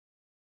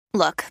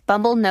Look,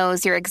 Bumble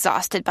knows you're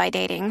exhausted by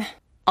dating.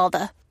 All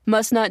the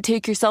must not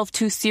take yourself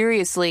too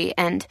seriously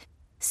and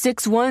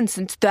 6'1"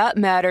 since that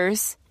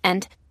matters.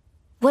 And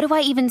what do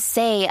I even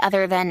say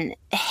other than,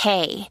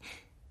 hey?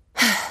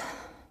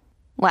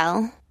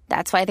 Well,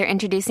 that's why they're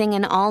introducing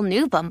an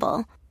all-new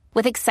Bumble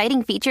with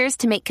exciting features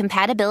to make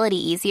compatibility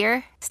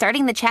easier,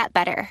 starting the chat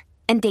better,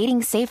 and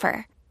dating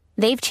safer.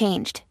 They've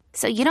changed,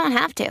 so you don't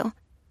have to.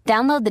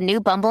 Download the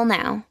new Bumble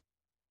now.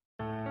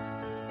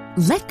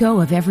 Let go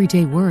of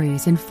everyday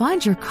worries and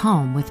find your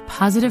calm with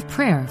Positive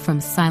Prayer from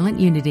Silent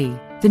Unity,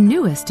 the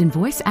newest in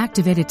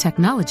voice-activated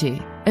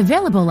technology,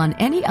 available on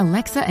any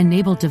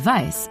Alexa-enabled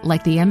device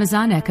like the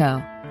Amazon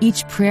Echo.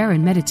 Each prayer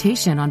and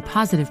meditation on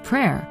Positive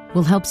Prayer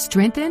will help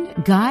strengthen,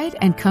 guide,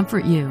 and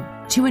comfort you.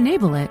 To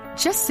enable it,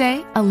 just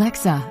say,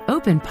 "Alexa,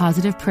 open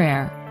Positive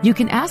Prayer." You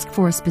can ask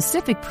for a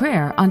specific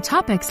prayer on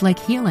topics like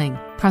healing,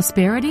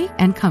 prosperity,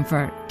 and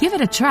comfort. Give it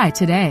a try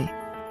today.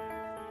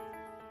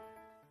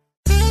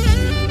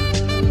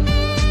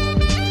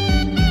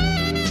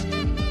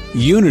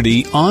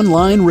 Unity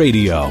Online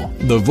Radio,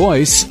 the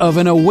voice of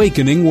an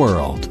awakening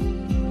world.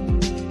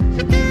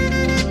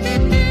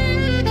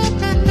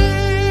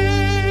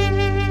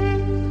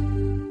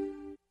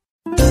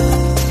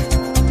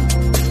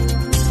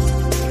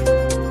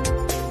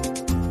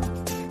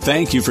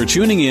 Thank you for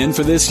tuning in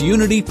for this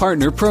Unity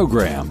Partner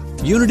Program.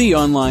 Unity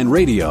Online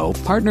Radio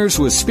partners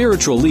with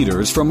spiritual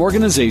leaders from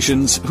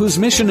organizations whose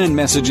mission and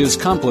messages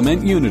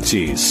complement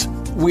Unity's.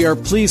 We are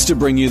pleased to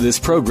bring you this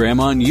program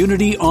on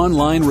Unity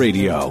Online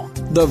Radio,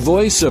 the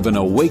voice of an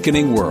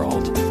awakening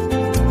world.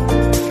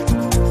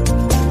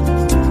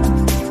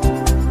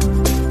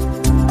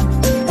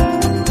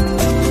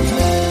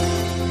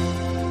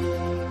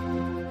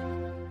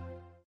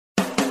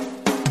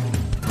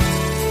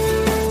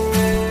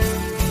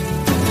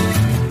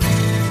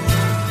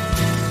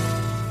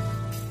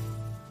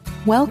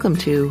 Welcome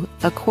to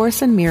A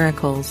Course in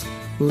Miracles,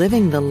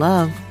 Living the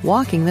Love,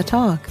 Walking the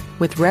Talk,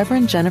 with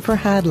Reverend Jennifer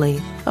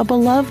Hadley, a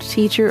beloved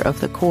teacher of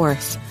the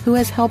Course who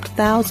has helped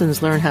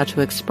thousands learn how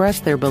to express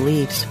their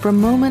beliefs from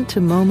moment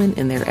to moment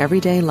in their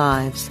everyday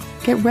lives.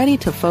 Get ready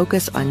to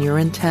focus on your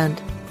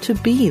intent to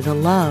be the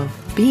love,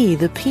 be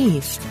the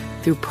peace,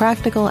 through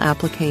practical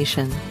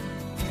application.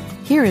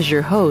 Here is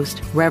your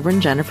host,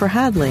 Reverend Jennifer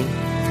Hadley.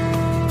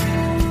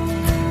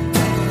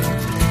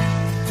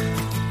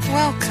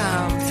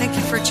 Welcome. Thank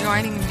you for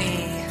joining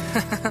me.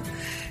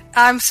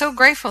 I'm so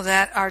grateful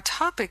that our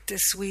topic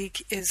this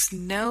week is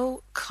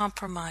no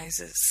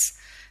compromises.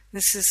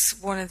 This is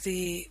one of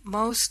the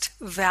most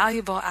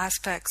valuable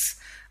aspects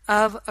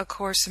of A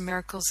Course in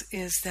Miracles,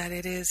 is that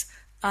it is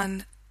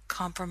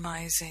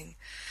uncompromising.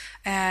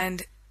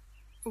 And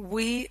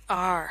we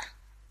are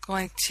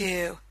going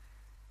to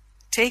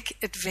take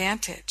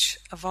advantage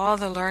of all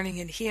the learning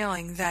and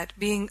healing that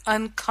being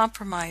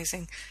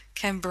uncompromising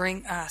can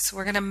bring us.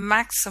 We're going to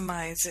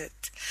maximize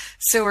it.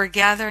 So we're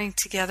gathering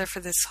together for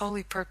this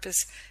holy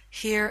purpose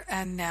here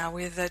and now.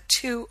 We're the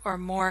two or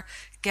more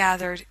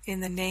gathered in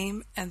the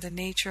name and the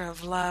nature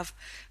of love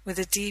with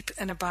a deep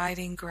and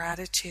abiding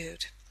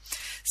gratitude.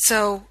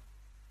 So,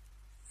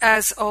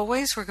 as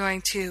always, we're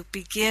going to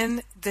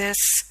begin this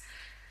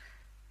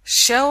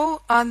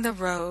show on the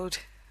road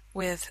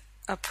with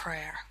a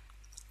prayer.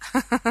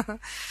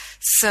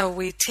 So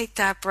we take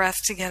that breath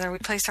together. We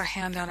place our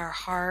hand on our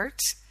heart.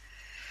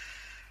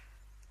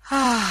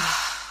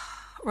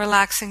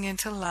 Relaxing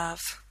into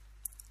love.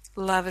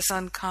 Love is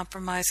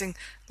uncompromising.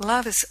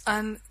 Love is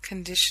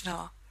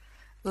unconditional.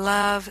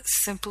 Love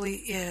simply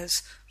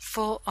is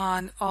full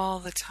on all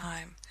the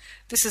time.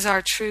 This is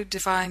our true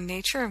divine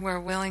nature, and we're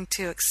willing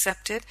to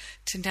accept it,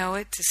 to know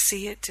it, to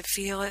see it, to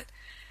feel it,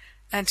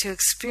 and to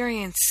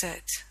experience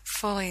it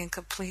fully and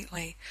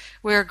completely.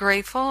 We are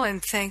grateful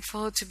and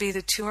thankful to be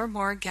the two or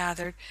more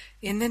gathered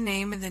in the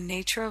name and the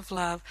nature of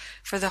love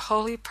for the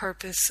holy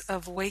purpose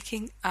of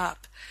waking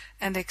up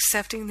and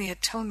accepting the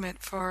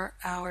atonement for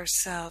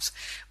ourselves.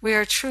 We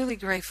are truly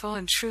grateful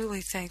and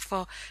truly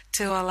thankful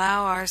to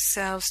allow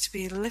ourselves to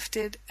be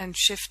lifted and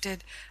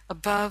shifted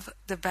above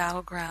the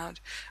battleground.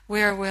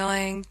 We are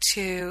willing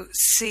to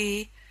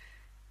see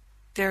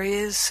there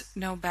is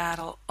no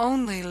battle.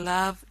 Only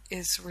love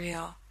is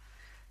real.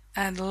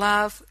 And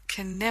love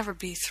can never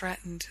be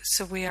threatened.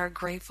 So we are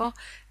grateful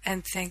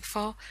and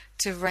thankful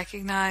to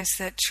recognize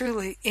that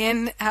truly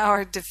in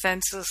our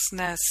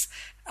defenselessness,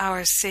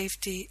 our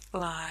safety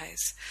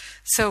lies.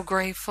 So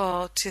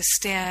grateful to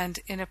stand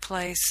in a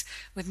place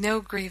with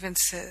no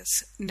grievances,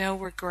 no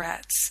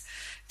regrets,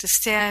 to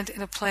stand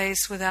in a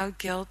place without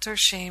guilt or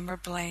shame or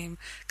blame,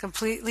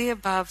 completely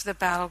above the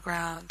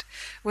battleground.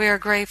 We are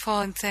grateful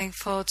and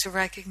thankful to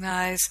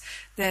recognize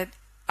that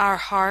our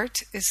heart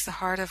is the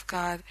heart of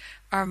God.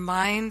 Our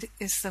mind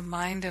is the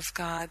mind of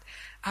God.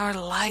 Our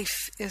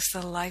life is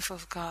the life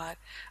of God.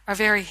 Our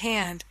very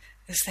hand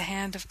is the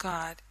hand of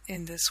God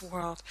in this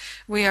world.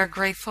 We are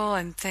grateful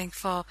and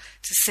thankful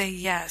to say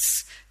yes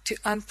to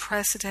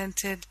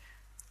unprecedented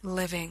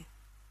living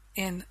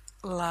in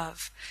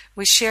love.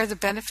 We share the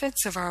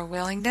benefits of our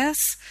willingness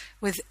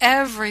with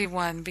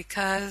everyone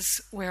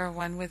because we're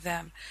one with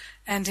them.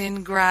 And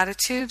in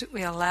gratitude,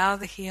 we allow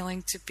the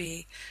healing to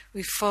be.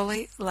 We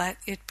fully let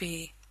it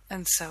be.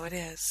 And so it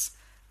is.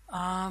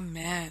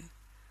 Amen.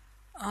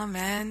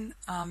 Amen.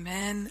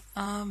 Amen.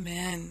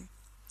 Amen.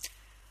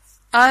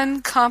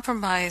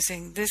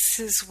 Uncompromising. This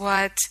is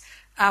what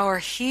our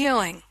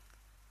healing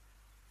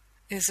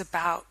is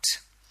about.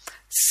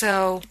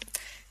 So,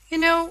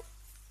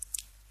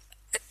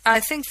 I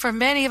think for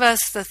many of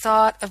us, the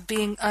thought of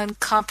being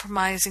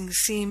uncompromising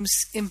seems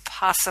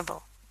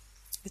impossible.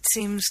 It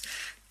seems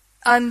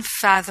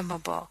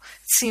unfathomable.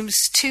 It seems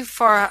too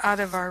far out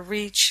of our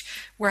reach.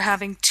 We're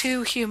having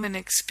too human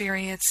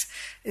experience.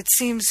 It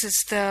seems as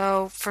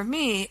though, for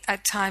me,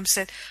 at times,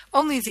 that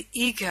only the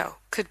ego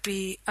could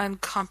be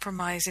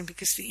uncompromising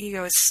because the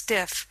ego is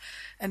stiff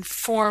and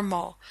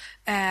formal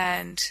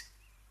and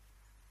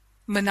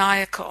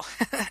maniacal.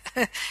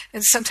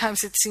 And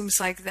sometimes it seems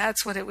like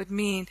that's what it would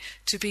mean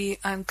to be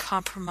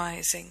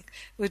uncompromising.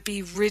 It would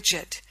be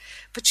rigid.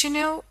 But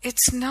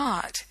it's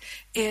not.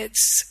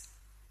 It's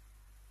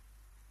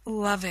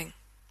loving.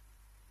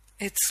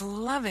 It's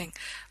loving.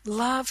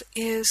 Love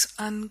is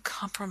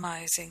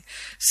uncompromising.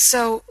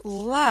 So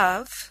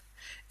love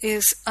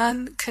is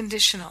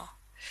unconditional.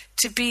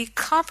 To be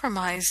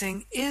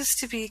compromising is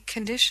to be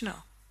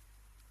conditional.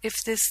 If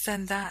this,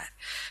 then that.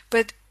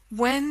 But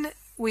when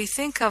we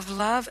think of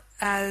love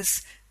as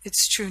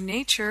its true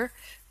nature,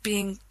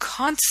 being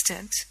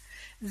constant,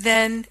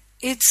 then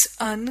its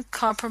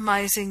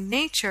uncompromising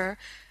nature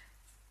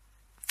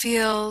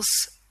feels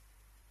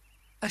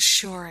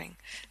assuring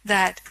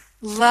that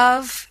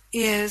love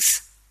is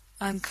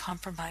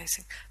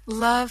uncompromising.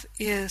 Love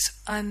is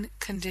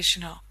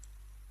unconditional.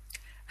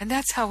 And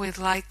that's how we'd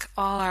like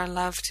all our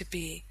love to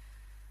be,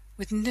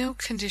 with no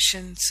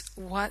conditions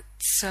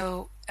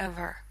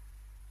whatsoever.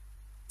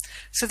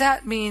 So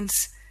that means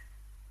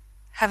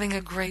having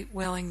a great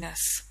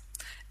willingness.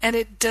 And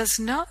it does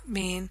not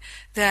mean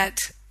that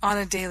on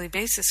a daily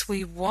basis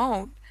we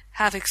won't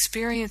have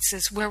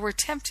experiences where we're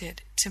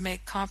tempted to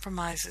make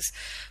compromises.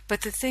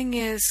 But the thing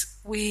is,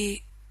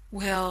 we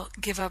will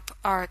give up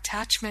our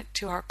attachment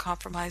to our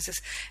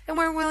compromises, and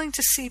we're willing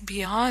to see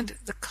beyond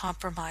the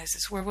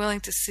compromises. We're willing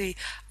to see,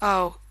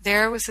 oh,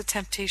 there was a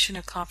temptation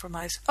of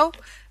compromise. Oh,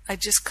 I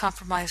just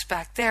compromised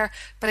back there,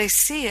 but I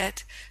see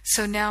it,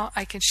 so now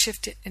I can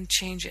shift it and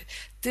change it.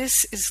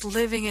 This is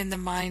living in the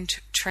mind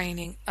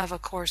training of A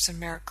Course in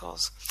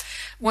Miracles.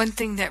 One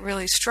thing that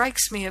really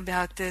strikes me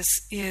about this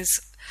is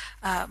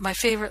my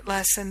favorite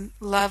lesson,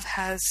 love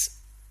has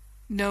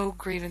no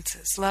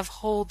grievances. Love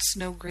holds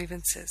no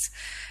grievances.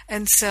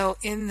 And so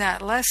in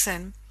that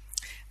lesson,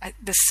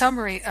 the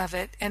summary of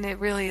it, and it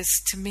really is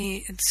to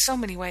me in so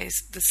many ways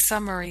the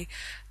summary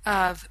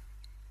of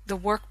the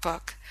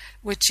workbook,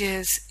 which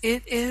is,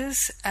 it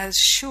is as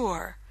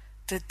sure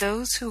that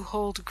those who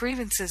hold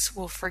grievances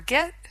will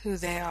forget who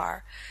they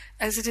are,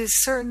 as it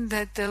is certain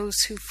that those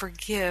who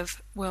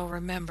forgive will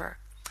remember.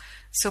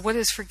 So what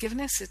is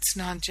forgiveness? It's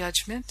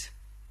non-judgment,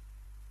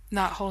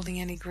 not holding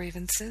any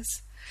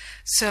grievances.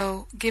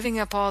 So giving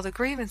up all the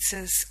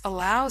grievances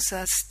allows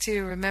us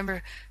to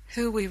remember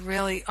who we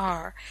really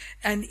are.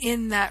 And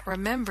in that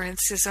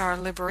remembrance is our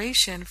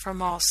liberation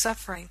from all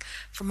suffering,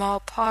 from all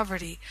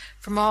poverty,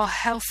 from all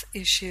health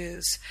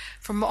issues,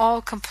 from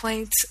all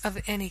complaints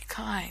of any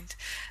kind.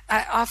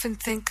 I often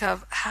think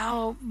of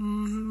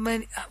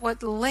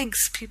what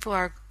lengths people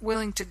are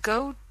willing to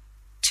go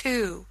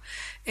to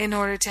in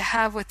order to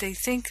have what they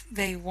think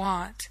they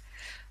want,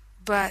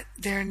 but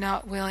they're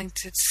not willing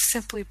to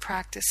simply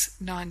practice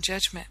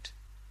non-judgment.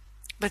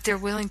 But they're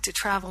willing to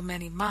travel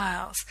many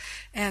miles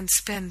and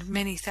spend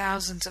many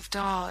thousands of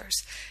dollars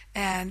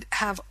and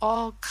have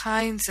all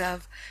kinds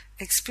of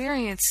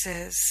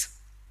experiences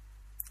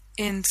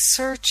in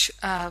search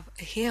of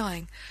a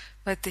healing.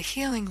 But the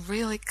healing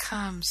really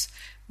comes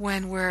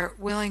when we're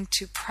willing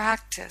to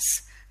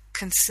practice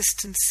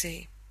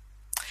consistency.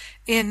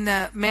 In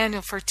the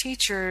Manual for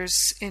Teachers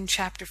in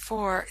Chapter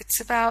 4, it's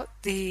about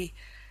the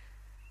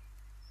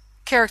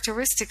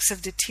characteristics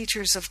of the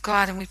teachers of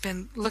God, and we've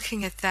been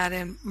looking at that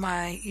in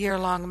my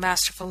year-long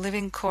Masterful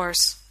Living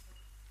course,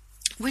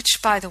 which,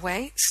 by the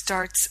way,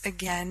 starts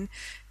again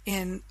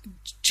in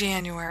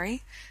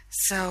January.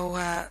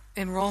 So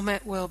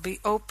enrollment will be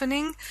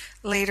opening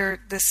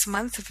later this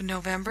month of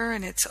November,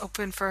 and it's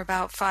open for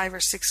about 5 or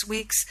 6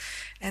 weeks,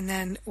 and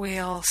then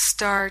we'll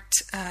start.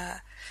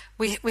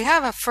 We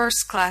have a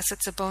first class.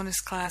 It's a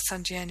bonus class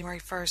on January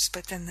 1st,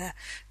 but then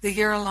the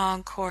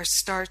year-long course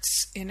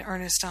starts in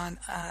earnest on,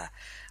 I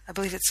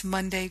believe it's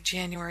Monday,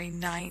 January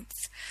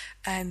 9th.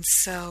 And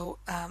so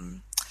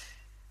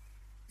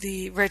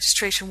the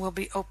registration will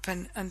be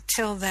open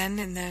until then,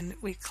 and then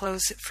we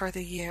close it for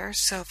the year.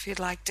 So if you'd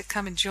like to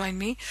come and join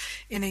me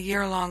in a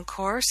year-long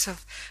course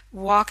of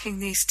walking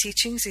these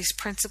teachings, these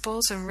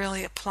principles, and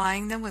really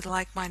applying them with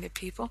like-minded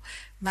people,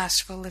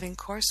 Masterful Living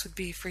course would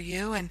be for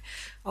you. And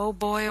oh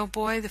boy,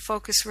 the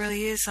focus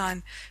really is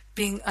on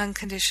being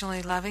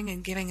unconditionally loving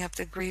and giving up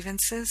the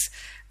grievances.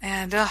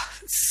 And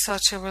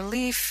such a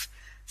relief,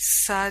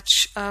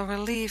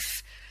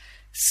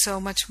 so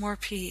much more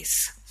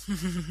peace.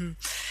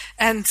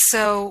 And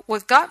so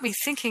what got me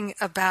thinking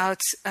about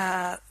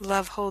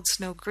Love Holds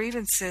No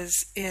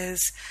Grievances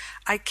is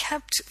I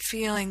kept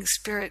feeling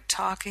Spirit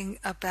talking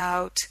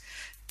about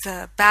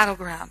the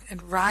battleground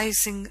and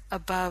rising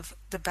above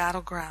the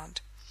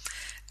battleground.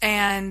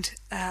 And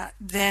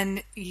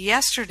then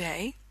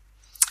yesterday,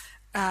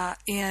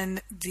 in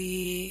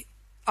the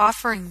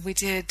offering we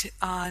did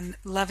on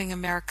Loving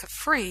America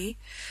Free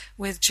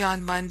with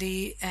John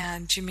Mundy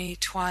and Jimmy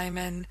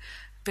Twyman,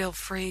 Bill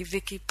Free,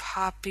 Vicky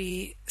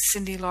Poppy,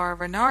 Cindy Laura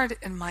Renard,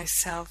 and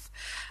myself,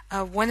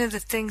 one of the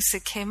things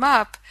that came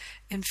up,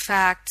 in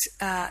fact,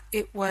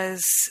 it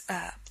was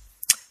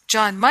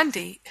John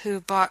Mundy who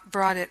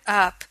brought it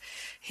up.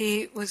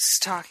 He was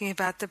talking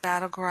about the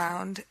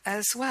battleground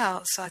as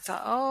well. So I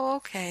thought, oh,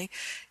 okay,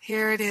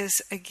 here it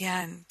is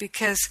again,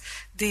 because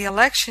the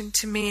election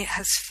to me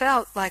has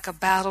felt like a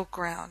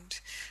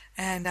battleground.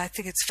 And I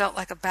think it's felt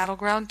like a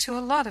battleground to a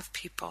lot of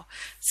people.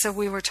 So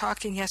we were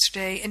talking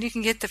yesterday, and you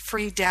can get the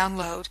free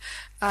download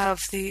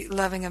of the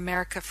Loving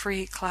America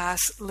Free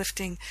class,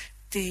 Lifting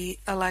the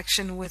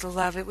Election with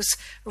Love. It was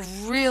a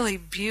really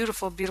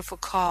beautiful, beautiful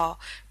call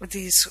with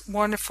these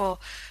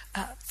wonderful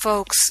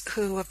folks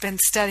who have been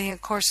studying A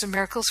Course in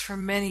Miracles for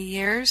many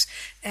years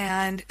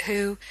and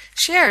who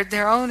shared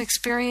their own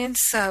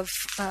experience of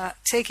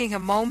taking a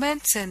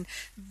moment and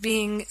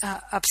being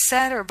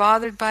upset or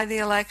bothered by the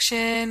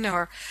election,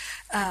 or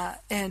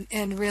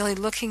and really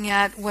looking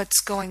at what's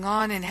going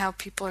on and how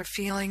people are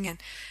feeling,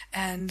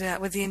 and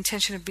with the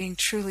intention of being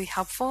truly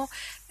helpful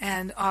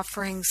and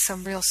offering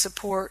some real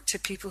support to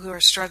people who are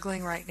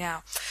struggling right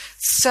now.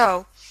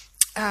 So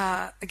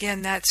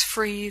again, that's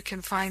free. You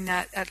can find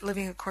that at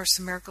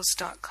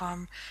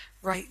livingacourseofmiracles.com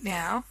right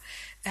now.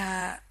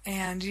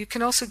 And you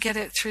can also get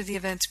it through the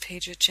events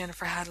page at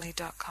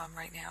jenniferhadley.com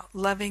right now.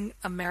 Loving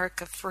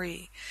America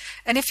Free.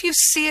 And if you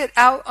see it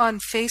out on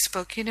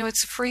Facebook, you know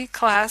it's a free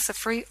class, a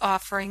free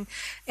offering.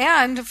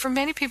 And for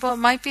many people, it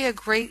might be a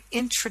great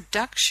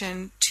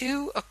introduction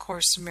to A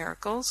Course in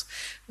Miracles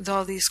with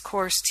all these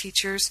course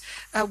teachers.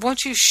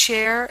 Won't you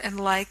share and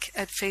like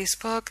at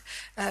Facebook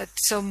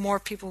so more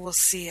people will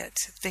see it?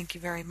 Thank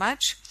you very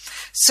much.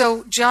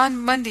 So John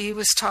Mundy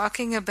was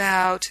talking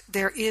about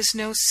there is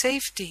no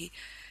safety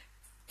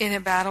in a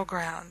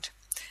battleground.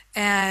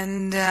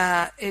 And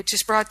it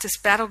just brought this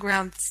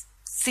battleground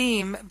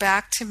theme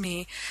back to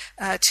me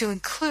to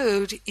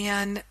include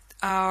in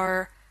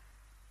our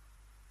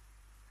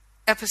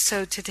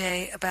episode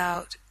today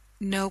about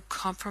no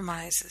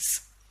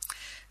compromises.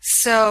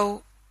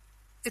 So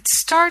it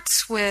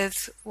starts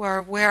with,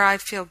 or where I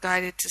feel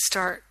guided to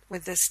start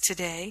with this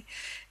today,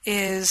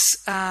 is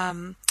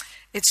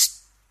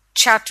it's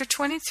chapter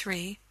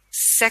 23,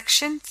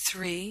 section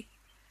 3,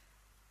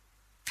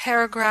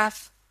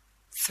 paragraph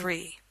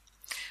 3,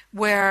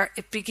 where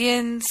it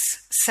begins,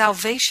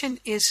 salvation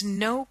is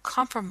no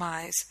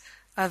compromise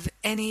of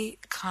any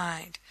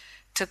kind.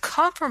 To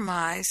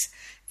compromise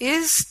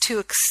is to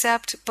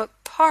accept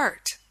but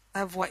part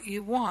of what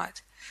you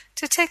want,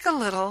 to take a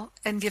little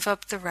and give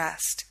up the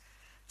rest.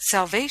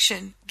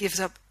 Salvation gives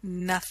up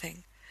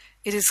nothing.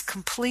 It is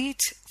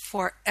complete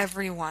for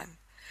everyone.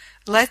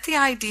 Let the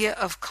idea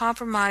of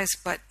compromise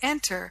but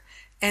enter,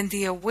 and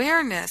the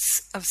awareness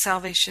of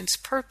salvation's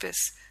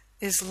purpose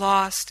is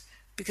lost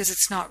because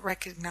it's not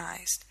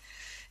recognized.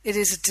 It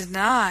is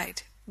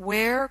denied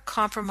where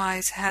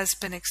compromise has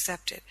been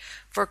accepted.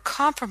 For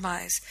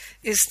compromise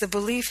is the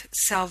belief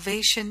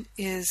salvation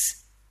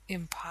is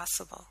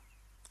impossible.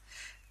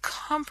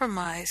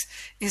 Compromise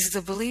is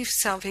the belief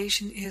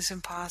salvation is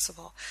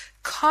impossible.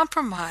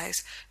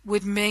 Compromise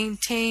would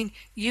maintain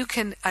you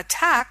can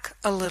attack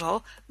a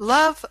little,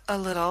 love a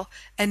little,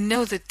 and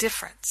know the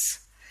difference.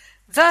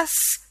 Thus,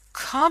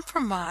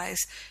 compromise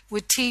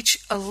would teach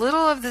a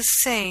little of the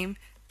same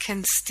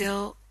can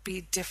still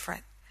be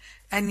different,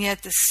 and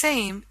yet the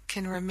same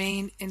can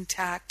remain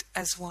intact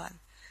as one.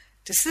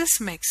 Does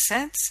this make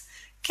sense?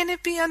 Can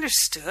it be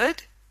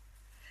understood?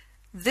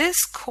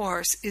 This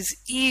course is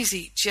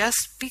easy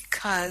just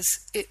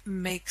because it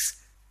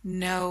makes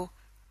no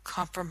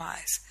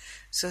compromise.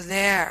 So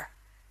there.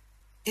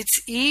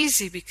 It's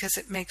easy because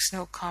it makes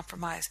no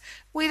compromise.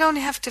 We don't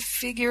have to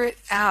figure it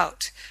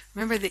out.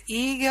 Remember, the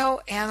ego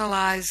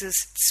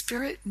analyzes,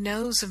 spirit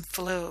knows and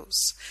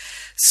flows.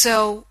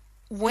 So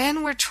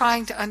when we're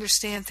trying to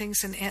understand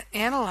things and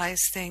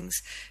analyze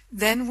things,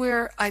 then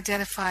we're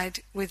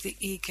identified with the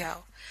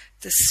ego.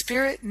 The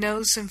spirit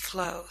knows and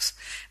flows.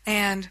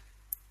 And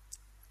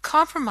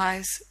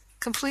compromise,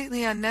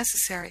 completely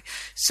unnecessary.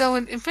 So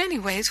in many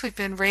ways, we've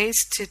been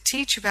raised to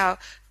teach about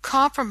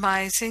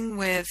compromising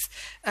with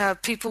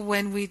people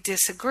when we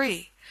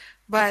disagree.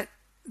 But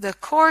the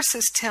Course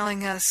is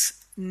telling us,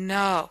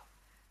 no,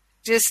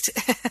 just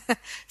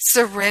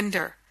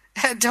surrender.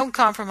 Don't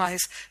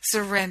compromise,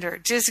 surrender.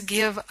 Just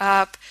give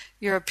up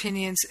your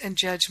opinions and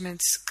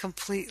judgments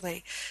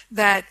completely.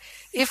 That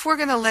if we're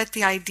going to let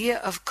the idea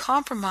of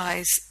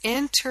compromise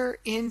enter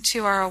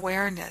into our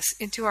awareness,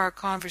 into our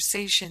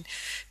conversation,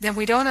 then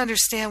we don't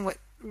understand what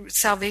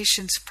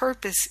salvation's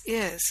purpose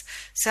is.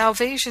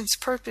 Salvation's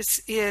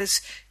purpose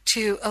is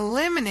to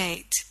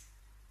eliminate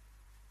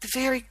the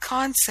very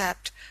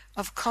concept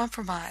of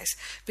compromise.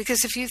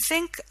 Because if you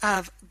think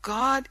of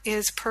God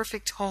is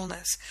perfect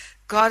wholeness,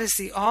 God is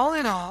the all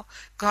in all,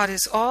 God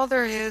is all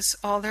there is,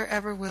 all there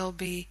ever will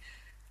be,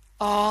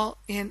 all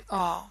in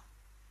all.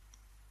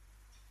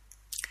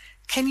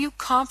 Can you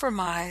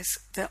compromise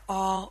the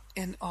all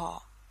in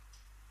all?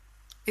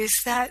 Is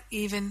that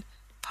even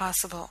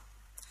possible?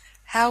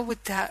 How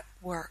would that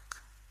work?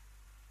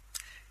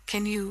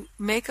 Can you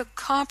make a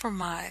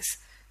compromise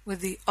with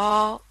the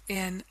all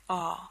in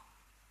all?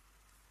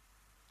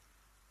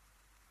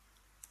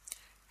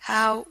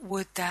 How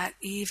would that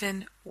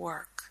even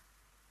work?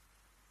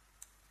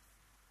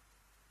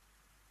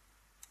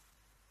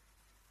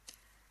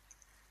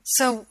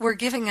 So we're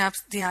giving up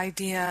the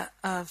idea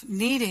of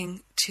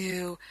needing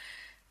to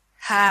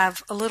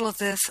have a little of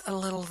this, a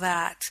little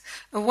that.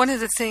 One of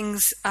the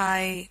things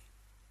I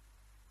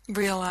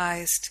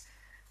realized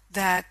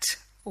that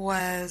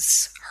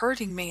was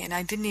hurting me, and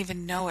I didn't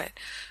even know it,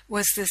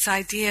 was this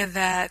idea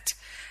that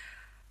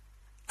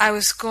I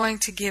was going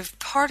to give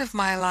part of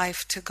my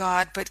life to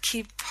God, but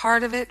keep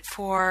part of it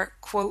for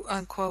quote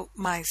unquote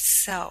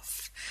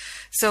myself.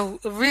 So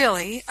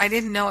really, I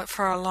didn't know it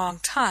for a long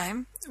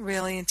time,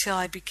 really, until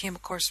I became a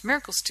Course in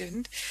Miracles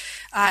student.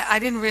 I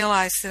didn't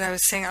realize that I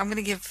was saying I'm going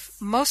to give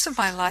most of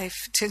my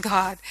life to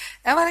God,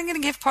 and I'm going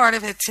to give part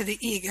of it to the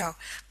ego,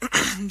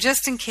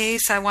 just in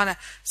case I want to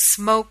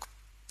smoke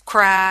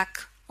crack,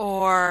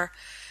 or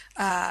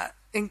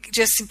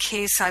just in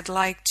case I'd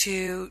like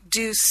to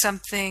do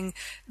something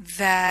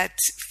that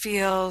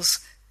feels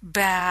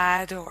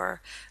bad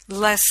or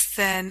less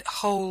than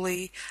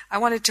holy. I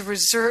wanted to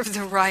reserve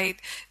the right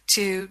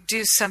to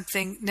do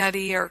something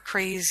nutty or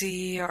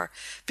crazy, or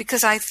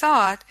because I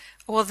thought,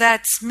 well,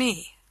 that's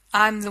me.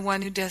 I'm the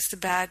one who does the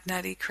bad,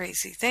 nutty,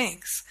 crazy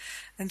things.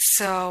 And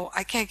so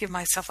I can't give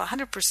myself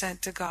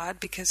 100% to God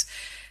because,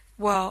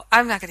 well,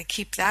 I'm not going to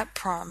keep that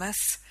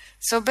promise.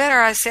 So better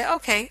I say,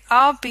 okay,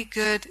 I'll be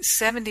good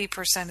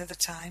 70% of the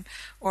time,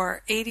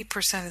 or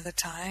 80% of the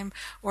time,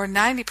 or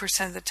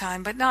 90% of the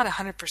time, but not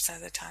 100%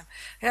 of the time.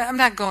 I'm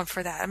not going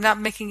for that. I'm not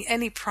making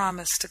any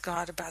promise to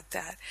God about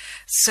that.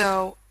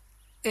 So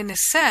in a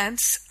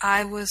sense,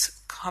 I was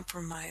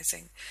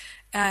compromising.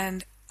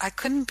 And I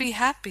couldn't be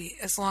happy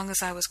as long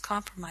as I was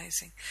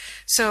compromising.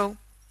 So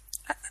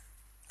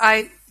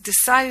I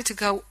decided to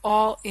go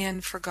all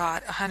in for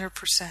God,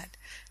 100%.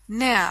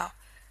 Now,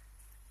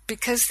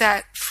 because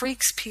that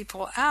freaks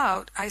people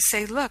out, I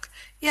say, look,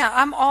 yeah,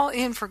 I'm all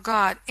in for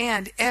God,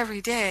 and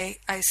every day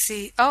I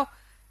see, oh,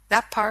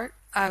 that part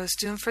I was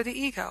doing for the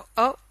ego.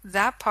 Oh,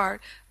 that part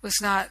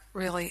was not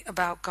really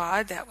about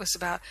God. That was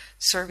about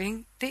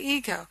serving the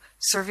ego,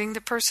 serving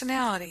the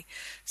personality.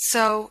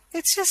 So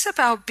it's just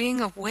about being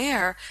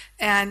aware,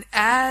 and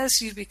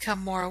as you become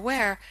more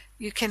aware,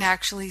 you can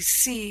actually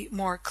see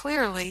more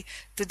clearly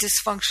the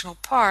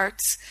dysfunctional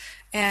parts.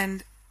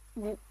 And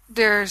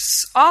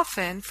there's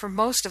often, for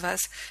most of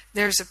us,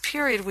 there's a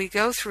period we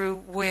go through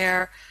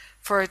where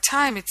for a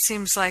time it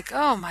seems like,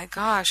 oh my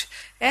gosh,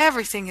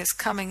 everything is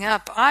coming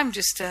up. I'm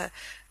just a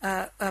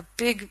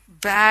big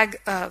bag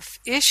of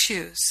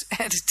issues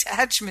and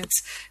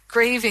attachments,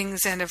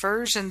 cravings and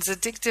aversions,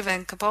 addictive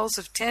and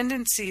compulsive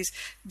tendencies,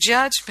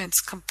 judgments,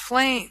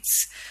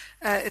 complaints,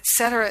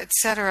 etc.,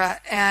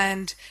 etc.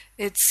 And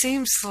it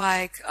seems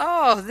like,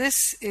 oh,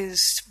 this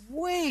is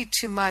way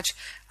too much.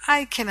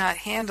 I cannot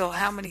handle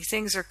how many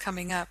things are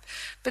coming up.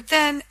 But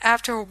then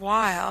after a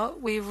while,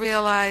 we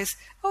realize,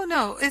 oh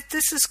no,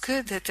 this is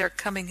good that they're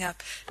coming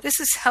up.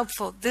 This is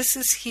helpful. This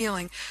is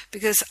healing,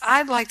 because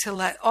I'd like to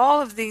let all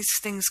of these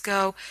things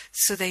go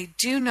so they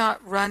do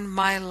not run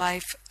my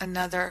life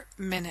another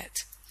minute.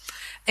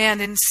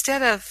 And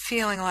instead of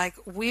feeling like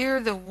we're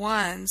the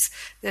ones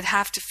that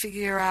have to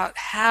figure out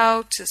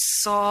how to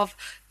solve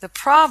the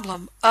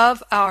problem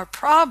of our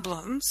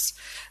problems,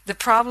 the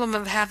problem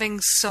of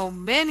having so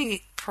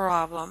many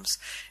problems,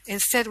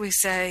 instead we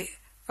say,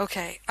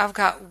 okay, I've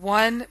got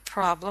one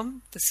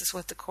problem. This is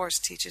what the Course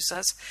teaches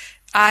us.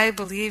 I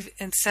believe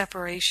in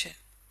separation.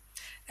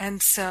 And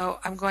so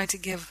I'm going to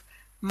give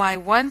my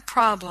one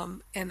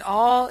problem in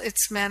all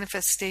its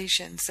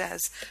manifestations as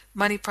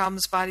money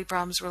problems, body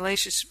problems,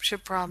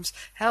 relationship problems,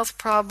 health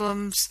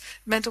problems,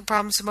 mental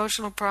problems,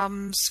 emotional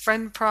problems,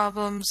 friend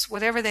problems,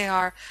 whatever they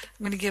are.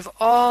 I'm going to give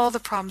all the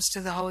problems to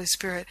the Holy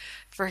Spirit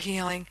for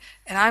healing,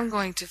 and I'm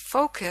going to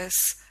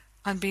focus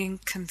on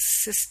being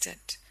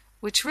consistent,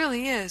 which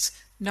really is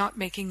not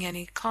making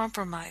any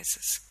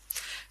compromises.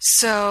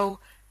 So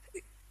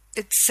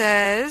it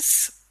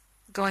says,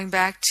 going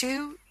back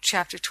to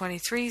chapter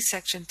 23,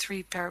 section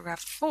 3,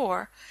 paragraph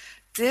 4,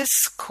 this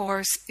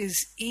course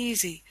is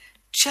easy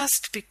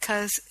just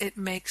because it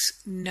makes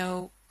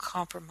no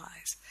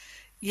compromise.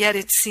 Yet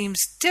it seems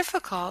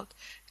difficult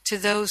to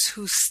those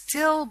who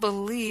still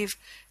believe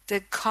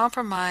that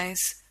compromise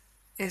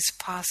is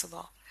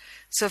possible.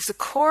 So if the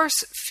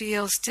course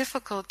feels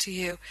difficult to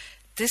you,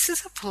 this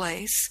is a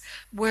place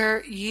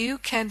where you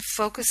can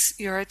focus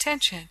your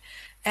attention.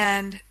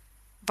 And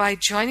by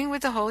joining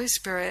with the Holy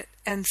Spirit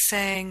and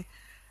saying,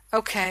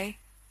 okay,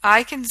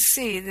 I can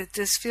see that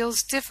this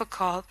feels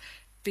difficult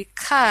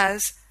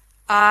because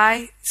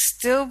I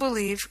still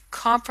believe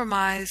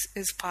compromise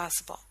is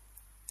possible.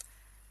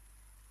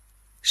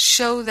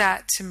 Show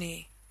that to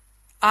me.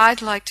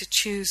 I'd like to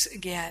choose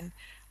again.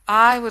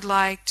 I would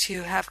like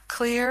to have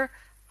clear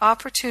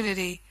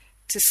opportunity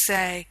to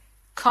say,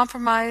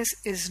 compromise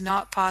is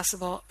not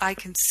possible. I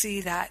can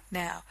see that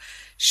now.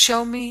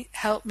 Show me,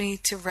 help me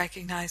to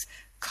recognize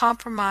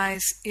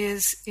compromise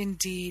is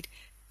indeed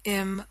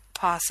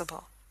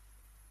impossible.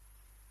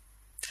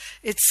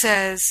 It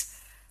says,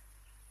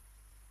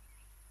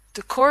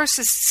 the course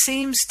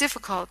seems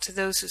difficult to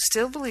those who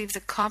still believe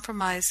that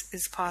compromise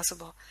is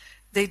possible.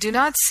 They do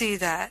not see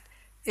that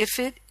if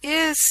it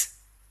is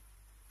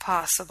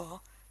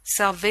possible,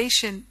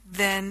 salvation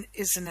then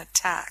is an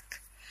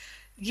attack.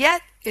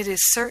 Yet it is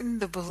certain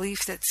the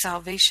belief that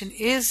salvation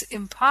is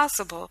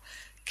impossible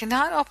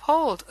cannot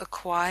uphold a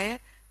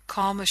quiet,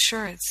 calm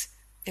assurance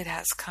it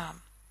has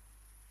come.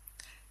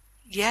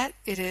 Yet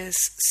it is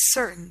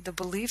certain the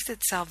belief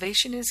that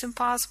salvation is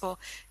impossible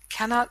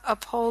cannot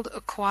uphold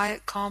a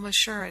quiet, calm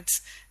assurance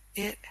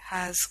it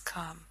has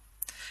come.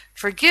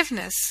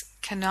 Forgiveness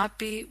cannot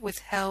be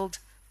withheld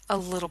a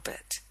little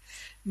bit,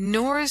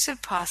 nor is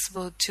it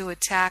possible to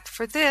attack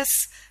for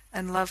this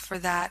and love for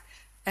that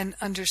and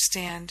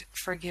understand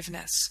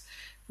forgiveness.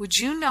 Would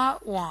you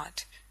not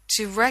want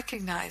to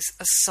recognize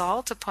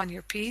assault upon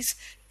your peace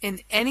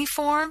in any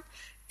form,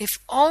 if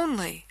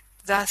only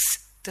thus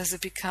does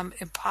it become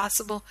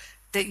impossible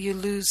that you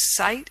lose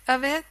sight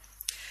of it?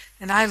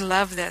 And I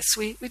love this.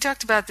 We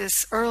talked about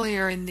this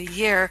earlier in the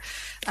year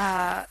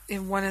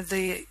in one of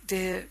the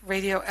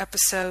radio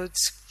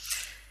episodes.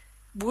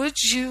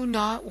 Would you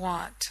not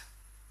want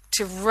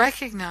to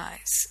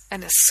recognize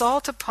an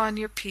assault upon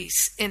your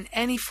peace in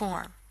any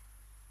form?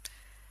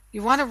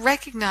 You want to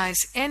recognize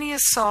any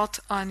assault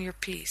on your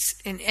peace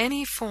in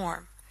any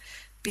form,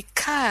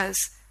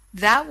 because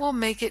that will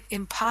make it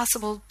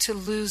impossible to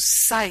lose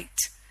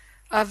sight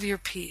of your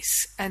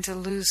peace and to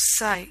lose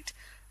sight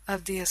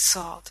of the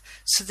assault,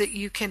 so that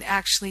you can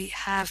actually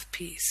have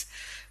peace.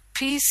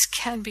 Peace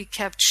can be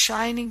kept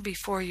shining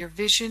before your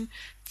vision,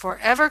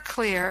 forever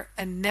clear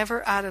and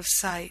never out of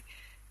sight,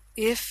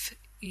 if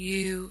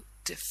you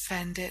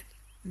defend it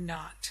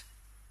not.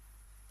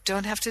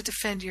 Don't have to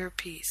defend your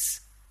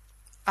peace.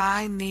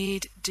 I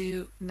need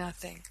do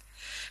nothing.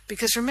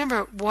 Because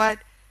remember, what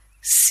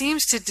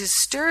seems to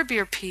disturb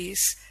your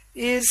peace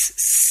is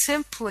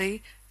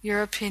simply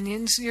your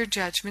opinions, your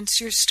judgments,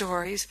 your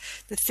stories,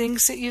 the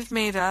things that you've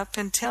made up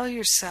and tell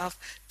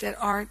yourself that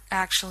aren't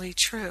actually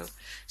true.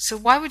 So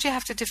why would you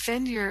have to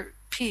defend your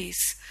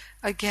peace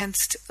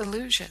against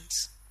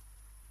illusions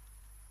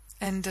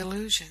and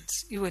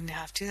delusions? You wouldn't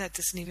have to. That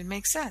doesn't even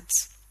make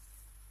sense.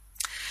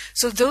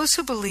 So those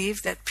who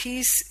believe that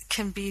peace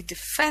can be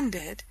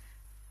defended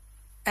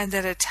and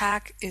that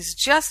attack is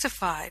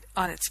justified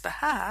on its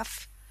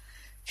behalf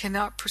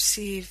cannot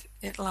perceive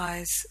it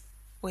lies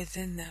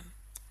within them.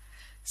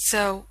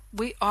 So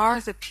we are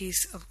the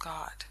peace of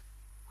God.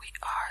 We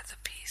are the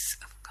peace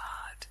of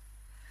God.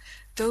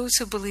 Those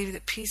who believe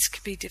that peace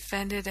can be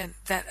defended and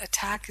that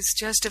attack is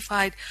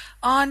justified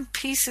on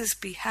peace's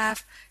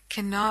behalf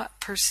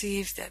cannot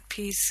perceive that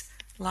peace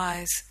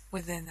lies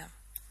within them.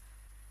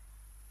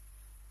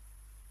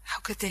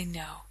 How could they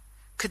know?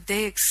 Could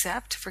they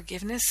accept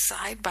forgiveness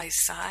side by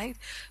side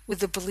with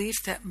the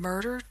belief that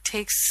murder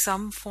takes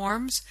some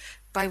forms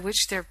by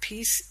which their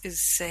peace is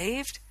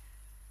saved?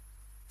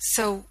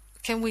 So,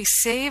 can we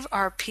save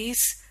our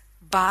peace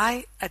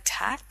by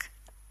attack?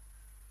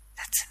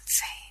 That's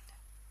insane.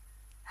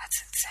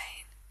 That's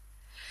insane.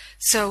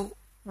 So,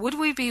 would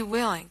we be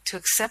willing to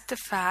accept the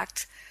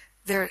fact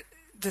that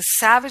the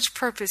savage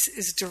purpose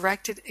is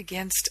directed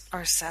against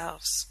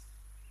ourselves?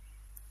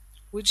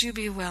 Would you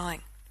be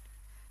willing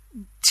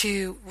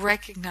to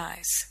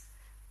recognize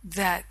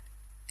that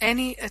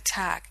any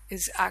attack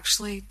is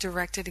actually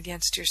directed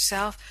against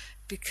yourself,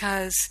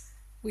 because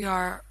we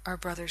are our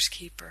brother's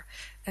keeper?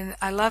 And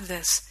I love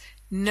this.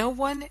 No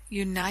one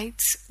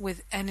unites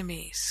with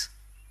enemies.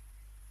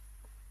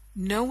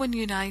 No one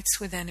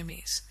unites with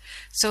enemies.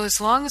 So as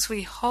long as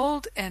we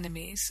hold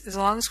enemies, as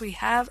long as we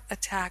have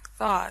attack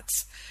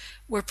thoughts,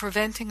 we're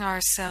preventing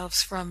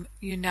ourselves from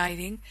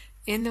uniting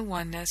in the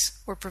oneness.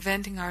 We're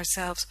preventing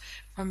ourselves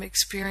from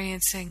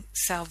experiencing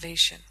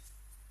salvation.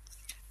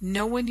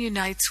 No one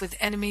unites with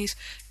enemies,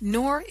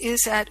 nor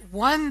is at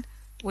one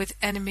with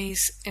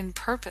enemies in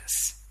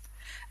purpose.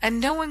 And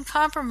no one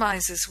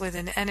compromises with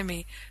an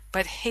enemy,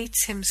 but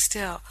hates him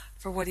still.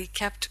 for what he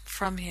kept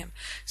from him.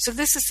 So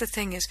this is the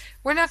thing, is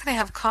we're not going to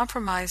have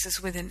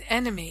compromises with an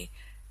enemy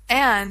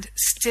and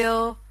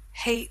still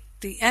hate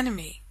the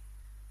enemy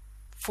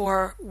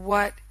for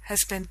what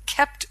has been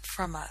kept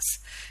from us.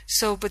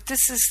 So, but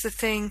this is the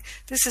thing,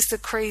 this is the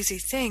crazy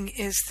thing,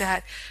 is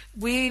that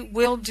we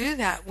will do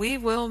that. We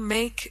will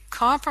make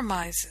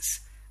compromises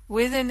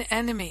with an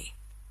enemy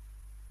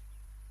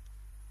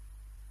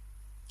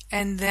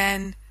and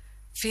then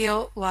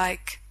feel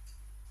like,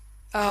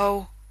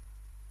 oh,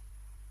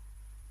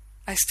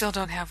 I still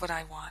don't have what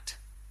I want.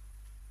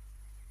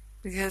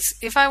 Because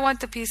if I want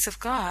the peace of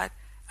God,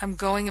 I'm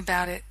going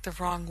about it the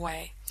wrong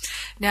way.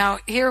 Now,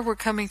 here we're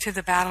coming to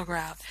the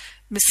battleground.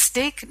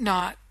 Mistake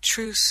not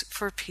truce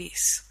for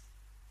peace,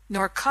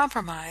 nor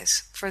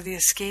compromise for the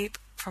escape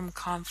from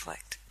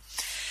conflict.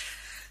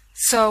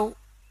 So,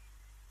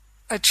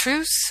 a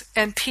truce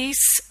and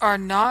peace are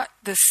not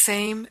the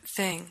same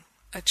thing.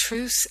 A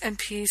truce and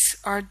peace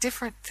are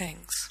different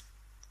things,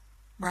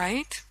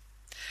 right?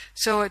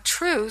 So a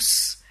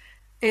truce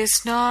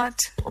is not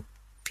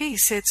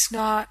peace. It's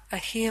not a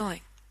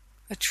healing.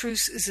 A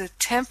truce is a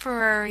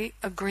temporary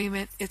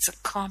agreement. It's a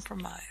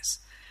compromise.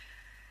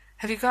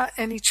 Have you got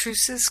any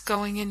truces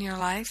going in your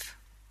life?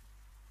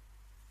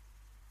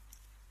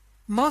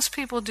 Most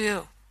people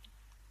do.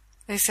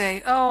 They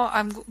say, oh,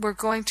 we're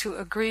going to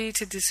agree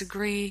to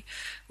disagree.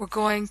 We're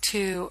going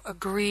to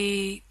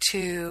agree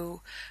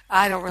to,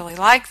 I don't really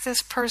like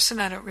this person.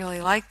 I don't really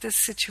like this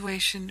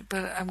situation,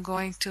 but I'm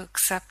going to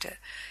accept it.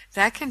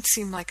 That can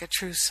seem like a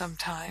truce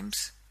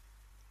sometimes.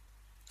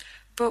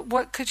 But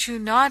what could you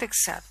not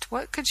accept?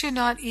 What could you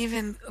not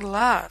even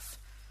love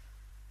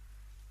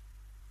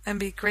and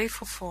be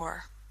grateful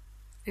for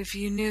if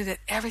you knew that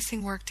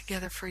everything worked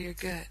together for your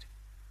good?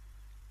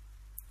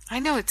 I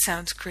know it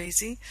sounds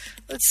crazy.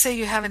 Let's say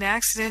you have an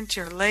accident,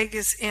 your leg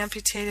is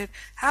amputated.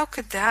 How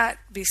could that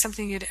be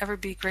something you'd ever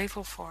be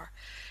grateful for?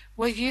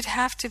 Well, you'd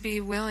have to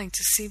be willing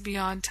to see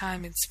beyond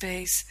time and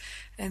space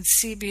and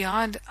see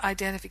beyond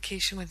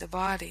identification with the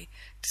body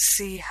to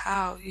see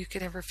how you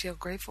could ever feel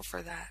grateful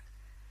for that.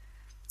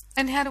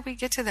 And how do we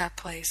get to that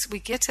place? We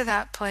get to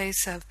that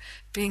place of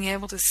being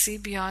able to see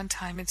beyond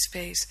time and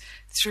space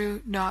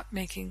through not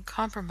making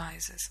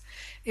compromises.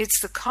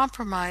 It's the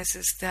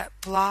compromises that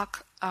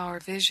block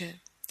our vision.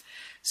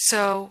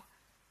 So,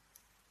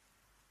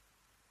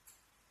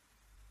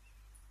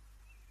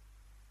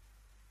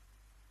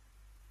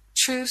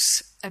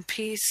 truce and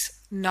peace,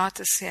 not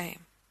the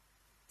same.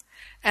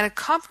 And a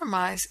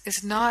compromise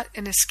is not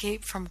an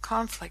escape from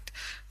conflict.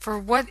 For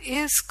what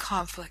is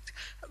conflict?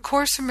 A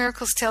Course in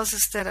Miracles tells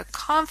us that a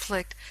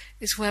conflict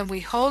is when we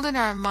hold in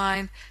our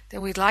mind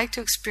that we'd like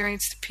to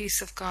experience the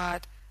peace of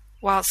God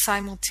while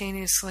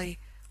simultaneously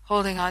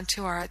holding on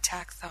to our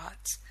attack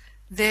thoughts.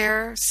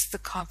 There's the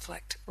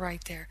conflict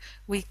right there.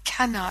 We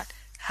cannot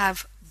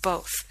have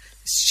both.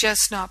 It's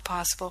just not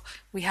possible.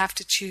 We have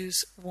to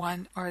choose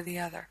one or the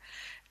other.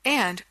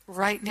 And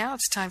right now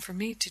it's time for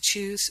me to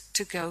choose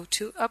to go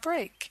to a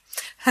break.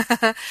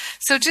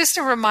 So just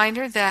a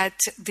reminder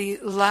that the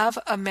Love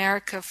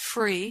America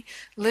Free,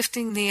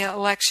 Lifting the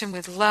Election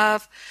with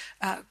Love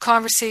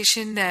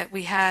conversation that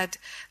we had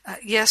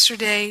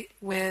yesterday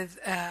with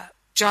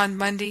John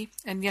Mundy,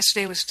 and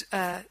yesterday was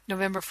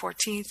November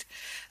 14th,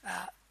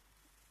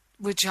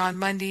 with John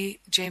Mundy,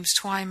 James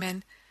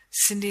Twyman,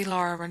 Cindy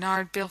Laura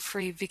Renard, Bill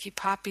Free, Vicky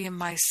Poppy, and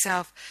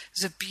myself.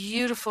 It was a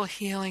beautiful,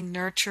 healing,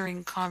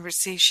 nurturing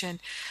conversation.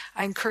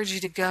 I encourage you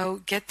to go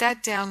get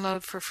that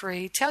download for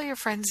free. Tell your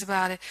friends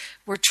about it.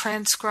 We're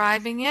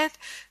transcribing it,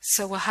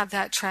 so we'll have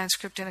that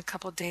transcript in a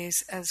couple of days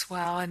as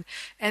well. And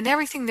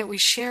everything that we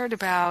shared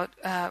about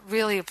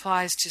really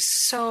applies to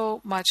so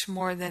much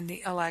more than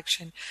the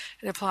election.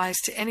 It applies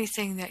to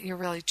anything that you're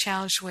really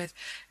challenged with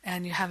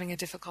and you're having a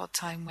difficult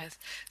time with.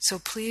 So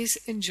please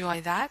enjoy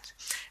that.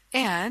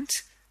 And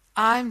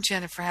I'm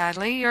Jennifer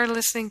Hadley. You're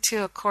listening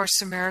to A Course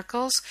in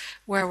Miracles,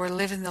 where we're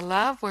living the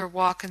love, we're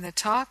walking the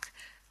talk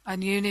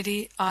on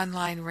Unity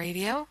Online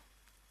Radio,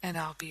 and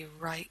I'll be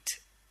right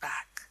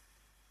back.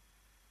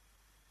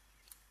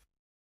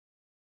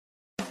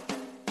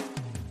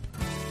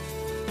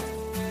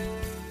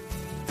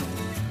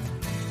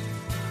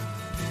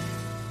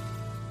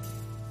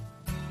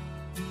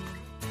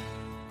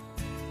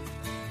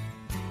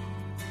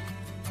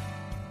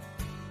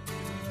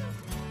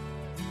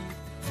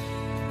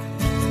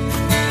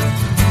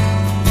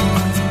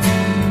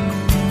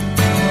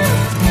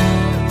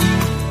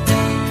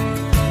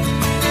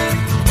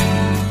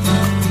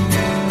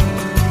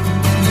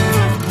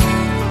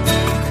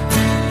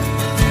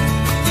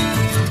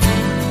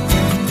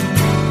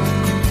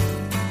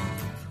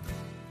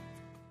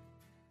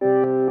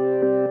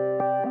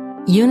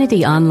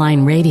 Unity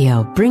Online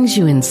Radio brings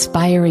you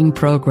inspiring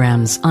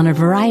programs on a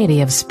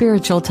variety of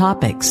spiritual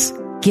topics.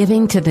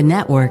 Giving to the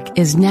network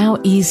is now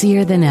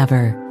easier than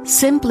ever.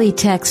 Simply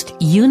text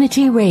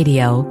Unity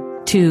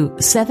Radio to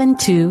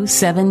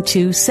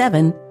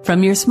 72727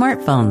 from your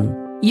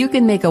smartphone. You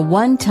can make a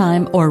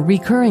one-time or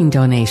recurring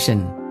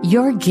donation.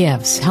 Your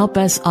gifts help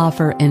us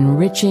offer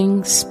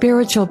enriching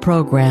spiritual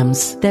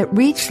programs that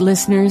reach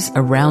listeners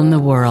around the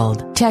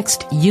world.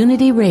 Text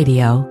Unity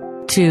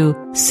Radio to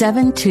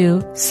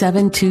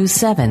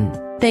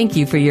 72727. Thank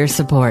you for your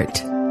support.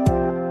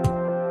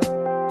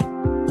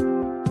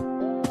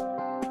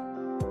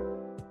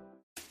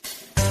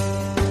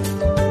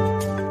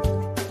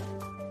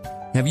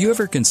 Have you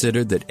ever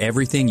considered that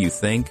everything you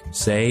think,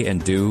 say,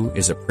 and do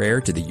is a prayer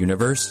to the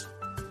universe?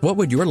 What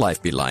would your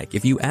life be like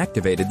if you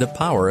activated the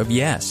power of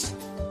yes?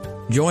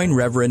 Join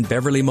Reverend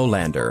Beverly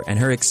Molander and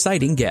her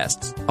exciting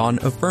guests on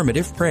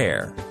Affirmative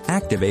Prayer,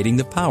 Activating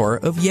the Power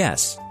of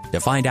Yes,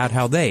 to find out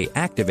how they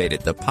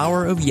activated the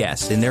power of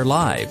yes in their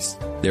lives,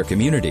 their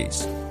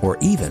communities, or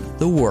even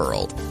the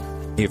world.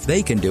 If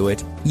they can do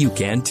it, you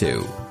can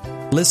too.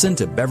 Listen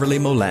to Beverly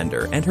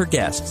Molander and her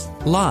guests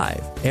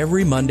live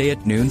every Monday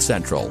at noon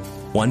Central,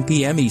 1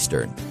 p.m.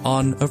 Eastern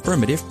on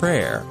Affirmative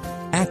Prayer,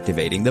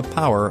 Activating the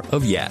Power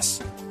of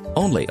Yes.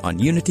 Only on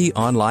Unity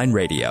Online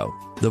Radio,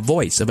 the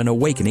voice of an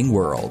awakening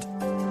world.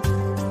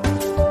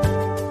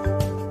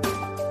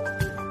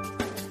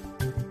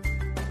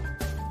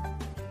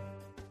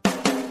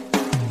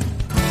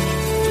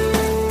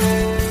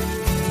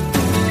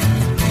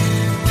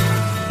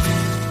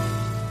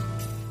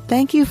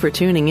 Thank you for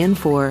tuning in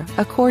for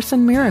A Course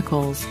in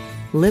Miracles,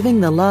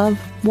 Living the Love,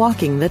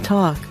 Walking the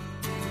Talk.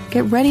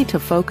 Get ready to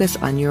focus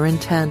on your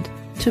intent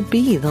to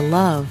be the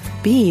love,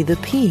 be the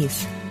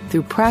peace,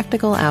 through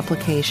practical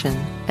application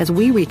as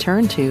we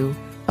return to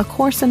A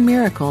Course in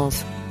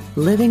Miracles,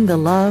 Living the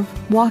Love,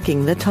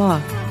 Walking the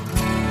Talk.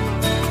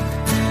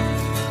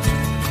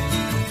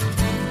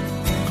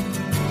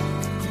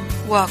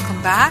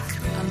 Welcome back.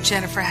 I'm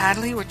Jennifer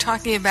Hadley. We're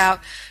talking about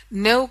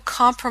no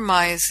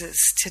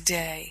compromises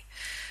today.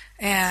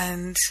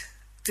 And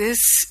this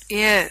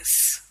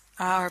is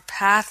our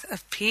path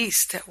of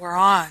peace that we're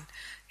on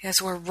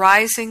as we're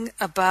rising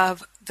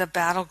above the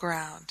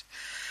battleground.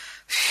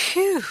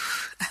 Phew.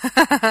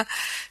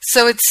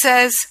 So it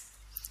says,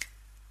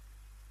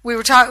 we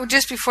were talking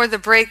just before the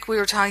break, we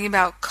were talking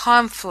about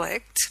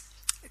conflict.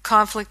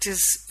 Conflict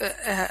is,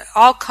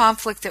 all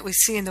conflict that we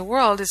see in the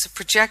world is a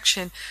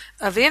projection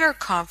of inner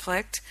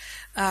conflict.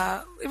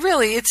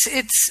 Really,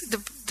 it's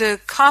the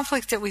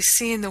conflict that we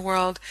see in the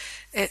world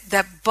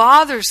that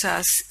bothers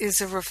us is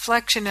a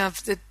reflection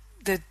of the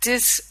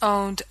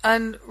disowned,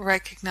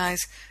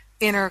 unrecognized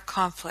inner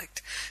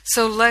conflict.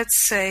 So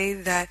let's say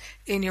that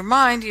in your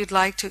mind you'd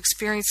like to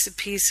experience the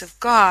peace of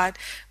God,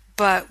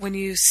 but when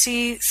you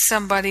see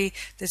somebody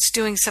that's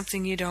doing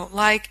something you don't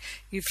like,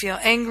 you feel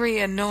angry,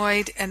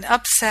 annoyed, and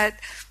upset.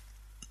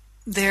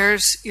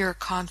 There's your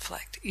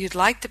conflict. You'd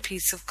like the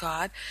peace of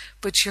God,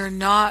 but you're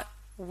not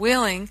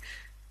willing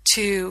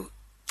to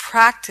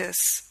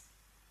practice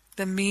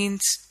the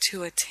means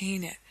to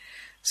attain it.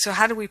 So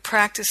how do we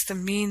practice the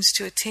means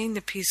to attain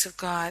the peace of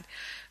God?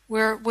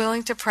 We're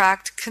willing to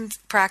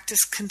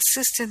practice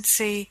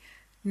consistency,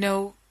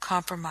 no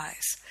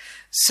compromise.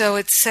 So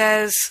it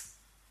says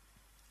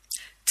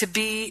to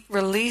be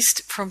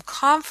released from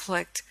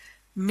conflict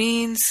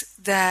means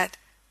that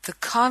the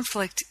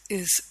conflict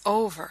is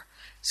over.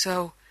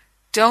 So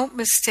don't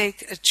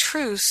mistake a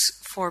truce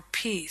for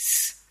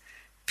peace.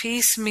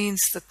 Peace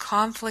means the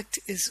conflict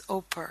is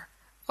over,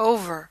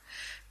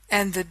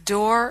 and the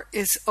door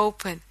is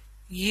open.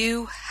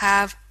 You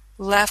have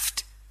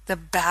left the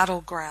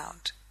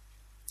battleground.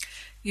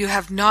 You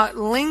have not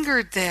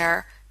lingered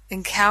there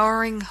in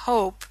cowering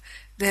hope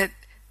that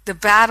the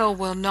battle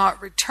will not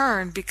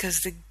return because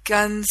the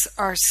guns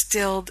are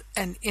stilled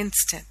and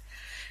instant.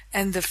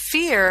 And the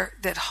fear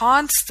that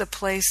haunts the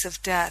place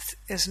of death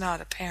is not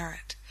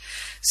apparent.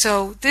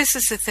 So this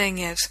is the thing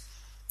is,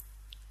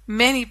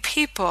 many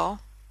people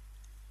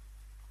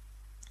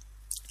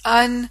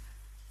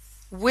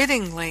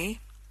unwittingly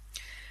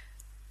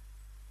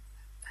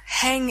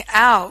hang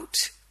out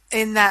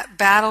in that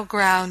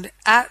battleground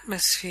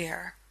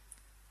atmosphere,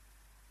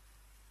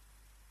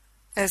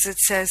 as it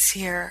says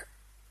here,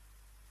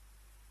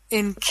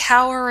 in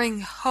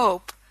cowering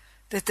hope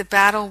that the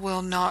battle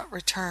will not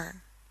return.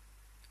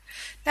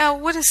 Now,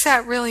 what does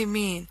that really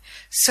mean?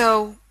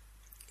 So,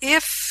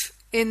 if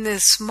in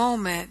this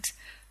moment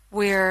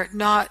we're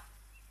not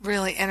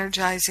really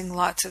energizing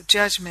lots of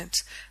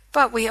judgments,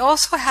 but we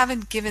also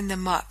haven't given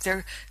them up.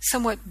 They're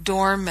somewhat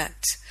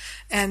dormant.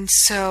 And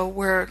so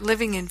we're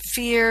living in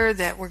fear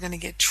that we're going to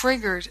get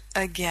triggered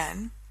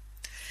again.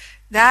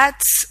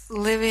 That's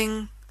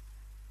living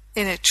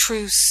in a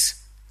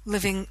truce,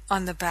 living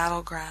on the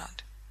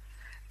battleground.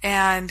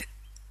 And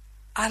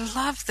I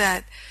love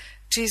that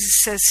Jesus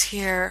says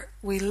here,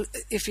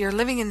 if you're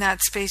living in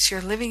that space,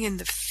 you're living in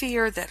the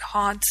fear that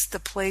haunts the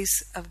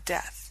place of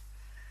death.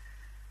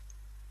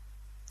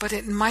 But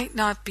it might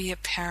not be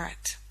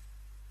apparent.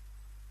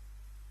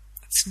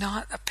 It's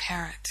not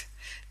apparent.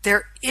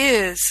 There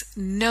is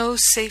no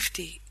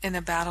safety in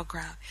a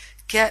battleground.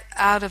 Get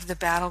out of the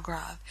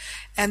battleground.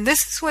 And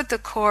this is what the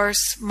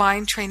Course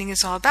mind training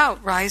is all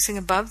about, rising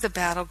above the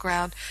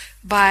battleground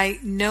by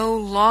no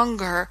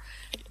longer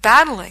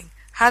battling.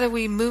 How do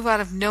we move out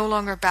of no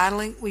longer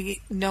battling?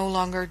 We no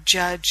longer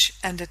judge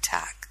and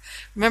attack.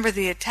 Remember,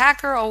 the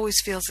attacker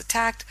always feels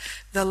attacked.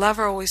 The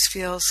lover always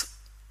feels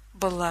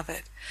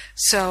beloved.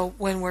 So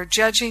when we're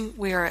judging,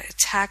 we are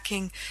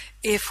attacking.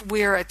 If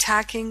we're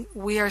attacking,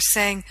 we are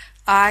saying,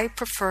 I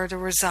prefer to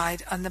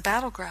reside on the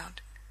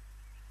battleground.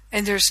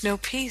 And there's no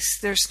peace,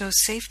 there's no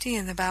safety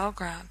in the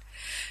battleground.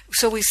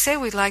 So we say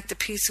we like the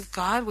peace of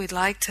God, we'd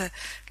like to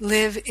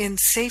live in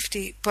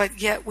safety, but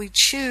yet we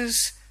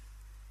choose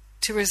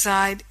to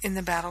reside in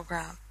the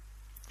battleground.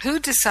 Who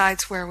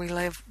decides where we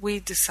live? We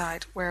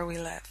decide where we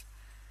live.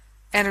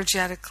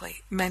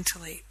 Energetically,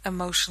 mentally,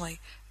 emotionally,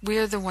 we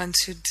are the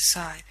ones who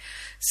decide.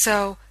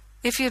 So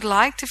if you'd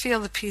like to feel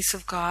the peace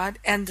of God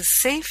and the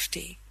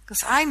safety,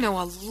 because I know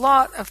a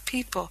lot of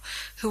people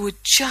who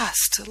would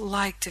just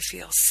like to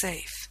feel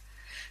safe.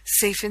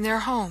 Safe in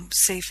their home,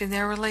 safe in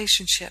their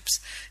relationships,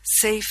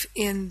 safe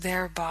in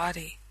their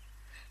body.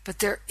 But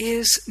there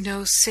is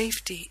no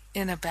safety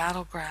in a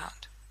battleground.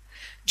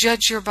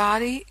 Judge your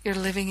body, you're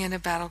living in a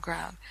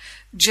battleground.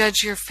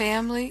 Judge your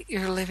family,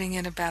 you're living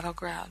in a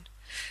battleground.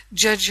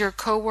 Judge your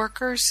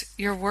co-workers,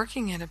 you're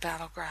working in a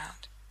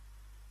battleground.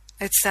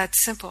 It's that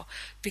simple,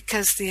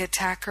 because the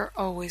attacker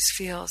always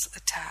feels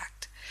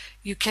attacked.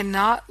 You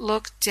cannot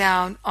look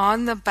down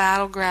on the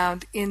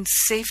battleground in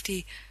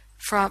safety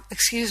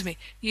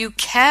you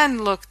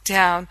can look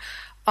down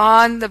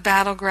on the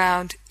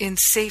battleground in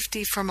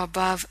safety from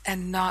above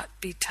and not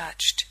be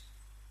touched.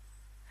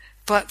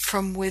 But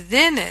from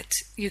within it,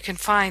 you can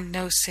find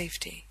no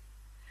safety.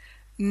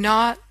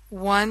 Not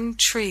one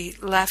tree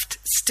left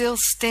still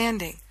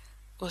standing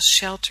will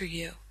shelter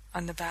you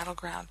on the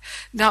battleground.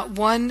 Not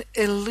one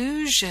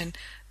illusion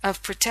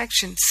of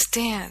protection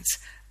stands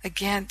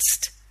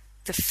against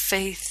the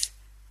faith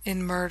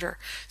in murder.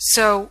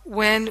 So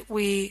when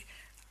we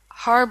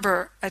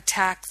harbor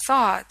attack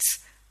thoughts,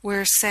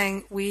 we're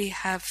saying we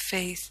have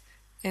faith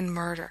in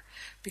murder,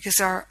 because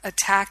our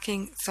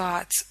attacking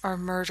thoughts are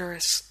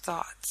murderous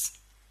thoughts.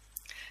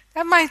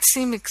 That might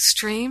seem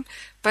extreme,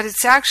 but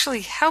it's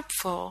actually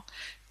helpful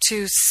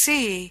to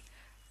see,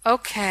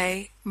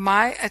 okay,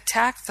 my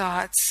attack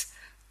thoughts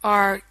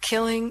are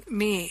killing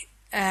me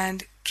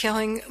and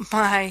killing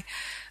my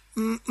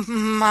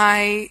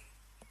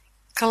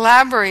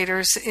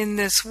collaborators in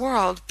this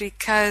world,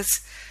 because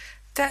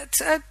that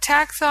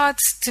attack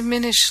thoughts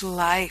diminish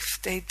life.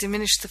 They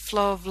diminish the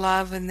flow of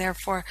love, and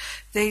therefore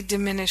they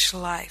diminish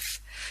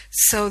life.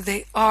 So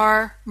they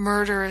are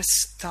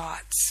murderous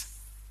thoughts.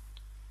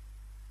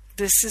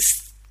 This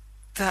is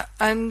the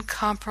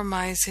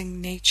uncompromising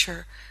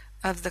nature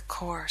of the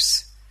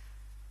Course.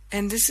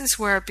 And this is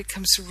where it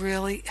becomes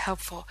really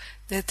helpful,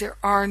 that there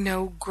are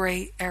no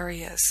gray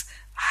areas.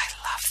 I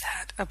love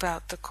that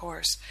about the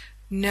Course.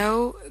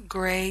 No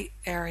gray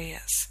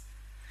areas.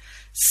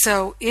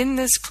 So in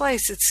this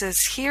place it says,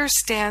 here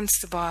stands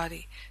the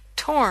body,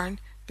 torn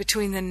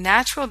between the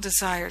natural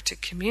desire to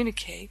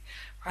communicate,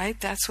 right?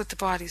 That's what the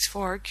body's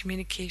for,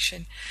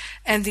 communication,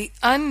 and the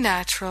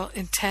unnatural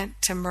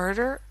intent to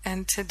murder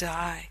and to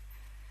die.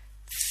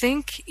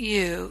 Think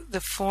you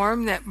the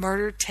form that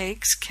murder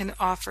takes can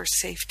offer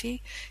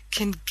safety?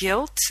 Can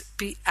guilt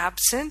be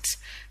absent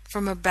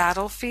from a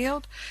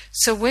battlefield?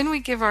 So when we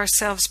give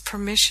ourselves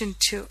permission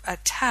to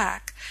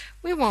attack,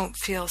 we won't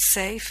feel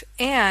safe,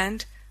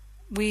 and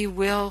we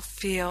will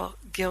feel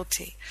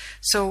guilty.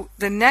 So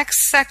the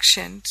next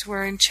section,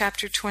 we're in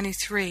chapter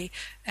 23,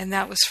 and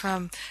that was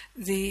from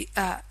the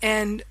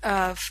end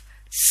of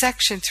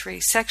section 3.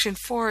 Section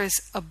 4 is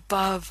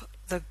above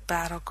the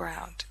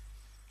battleground,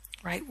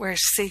 right, where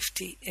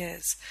safety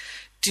is.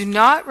 Do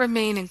not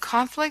remain in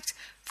conflict,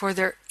 for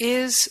there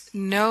is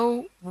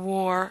no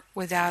war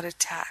without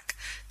attack.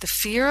 The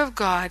fear of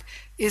God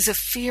is a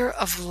fear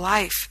of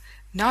life,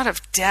 not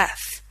of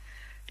death.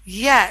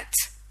 Yet,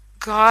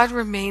 God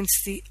remains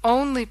the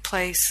only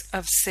place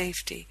of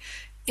safety.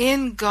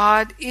 In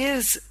God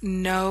is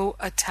no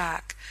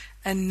attack,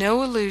 and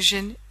no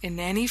illusion in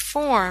any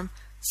form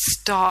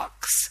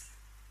stalks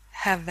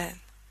heaven.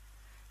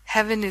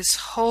 Heaven is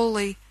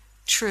wholly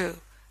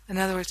true. In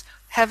other words,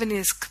 heaven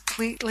is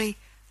completely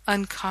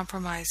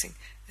uncompromising.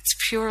 It's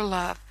pure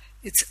love.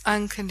 It's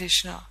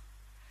unconditional.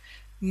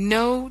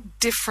 No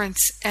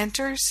difference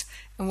enters,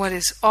 and what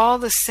is all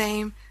the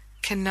same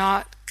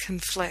cannot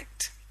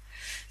conflict.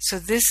 So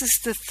this is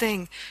the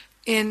thing.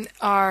 In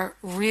our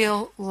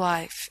real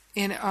life,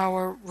 in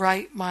our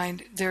right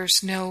mind,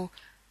 there's no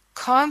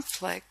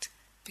conflict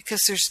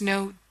because there's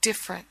no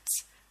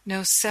difference,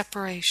 no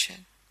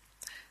separation.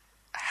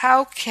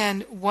 How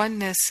can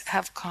oneness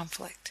have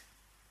conflict?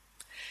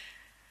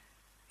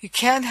 You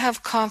can't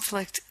have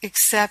conflict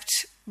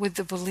except with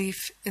the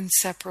belief in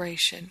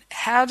separation.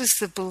 How does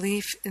the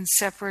belief in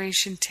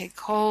separation take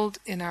hold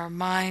in our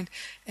mind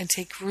and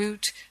take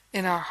root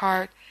in our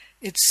heart?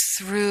 It's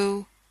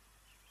through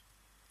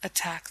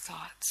attack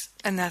thoughts.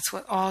 And that's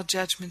what all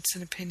judgments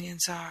and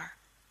opinions are.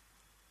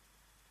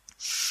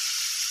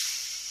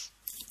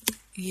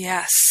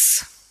 Yes.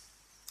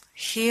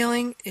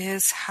 Healing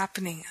is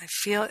happening. I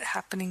feel it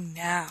happening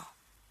now.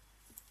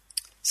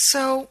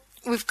 So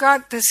we've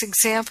got this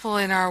example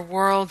in our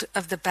world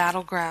of the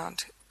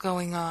battleground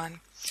going on.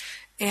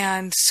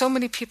 And so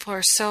many people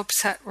are so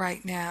upset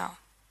right now.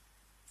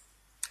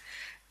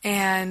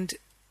 And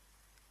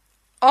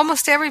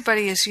almost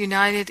everybody is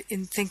united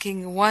in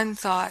thinking one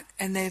thought,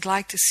 and they'd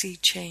like to see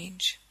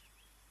change.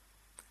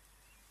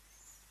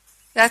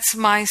 That's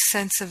my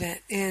sense of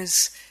it,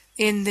 is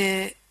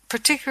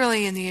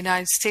particularly in the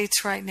United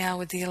States right now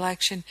with the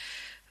election,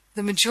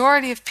 the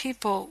majority of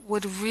people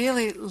would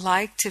really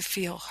like to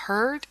feel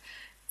heard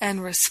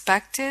and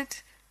respected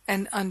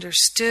and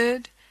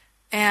understood,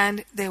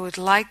 and they would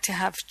like to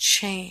have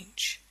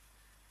change.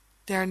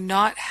 They're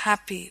not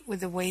happy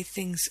with the way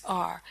things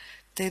are.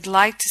 They'd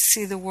like to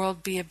see the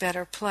world be a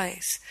better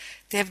place.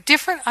 They have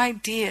different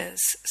ideas,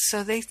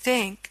 so they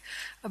think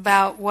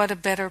about what a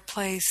better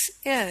place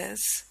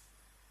is,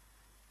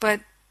 but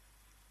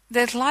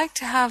they'd like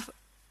to have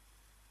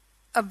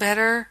a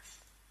better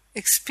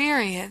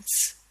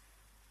experience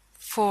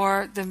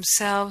for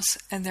themselves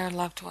and their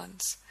loved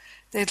ones.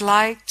 They'd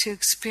like to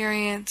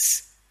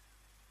experience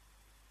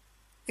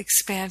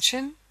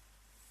expansion,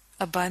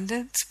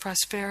 abundance,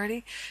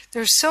 prosperity.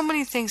 There's so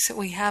many things that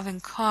we have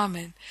in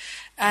common.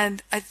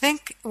 And I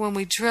think when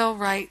we drill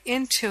right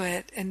into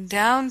it and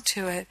down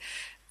to it,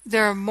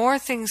 there are more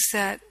things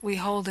that we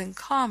hold in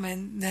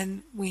common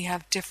than we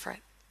have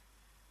different.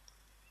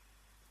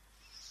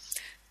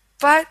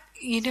 But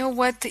you know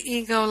what the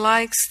ego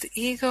likes? The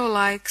ego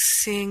likes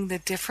seeing the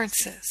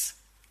differences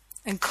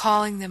and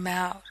calling them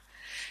out.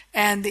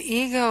 And the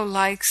ego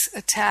likes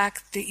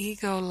attack. The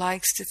ego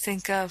likes to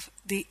think of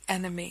the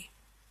enemy.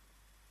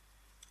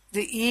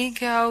 The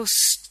ego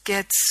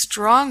gets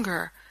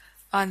stronger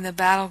on the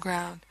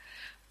battleground,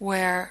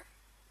 where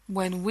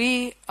when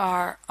we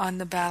are on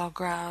the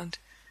battleground,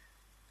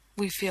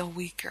 we feel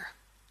weaker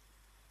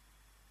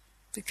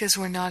because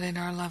we're not in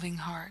our loving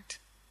heart,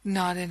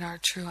 not in our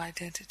true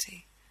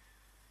identity.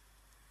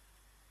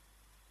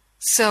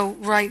 So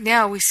right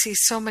now we see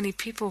so many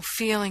people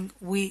feeling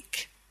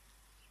weak,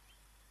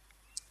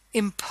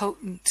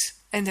 impotent,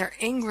 and they're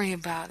angry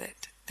about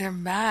it. They're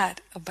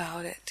mad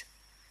about it.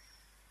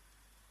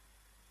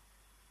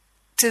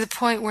 To the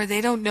point where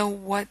they don't know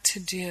what to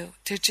do.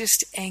 They're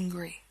just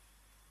angry,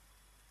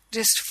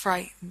 just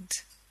frightened,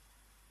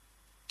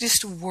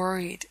 just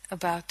worried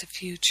about the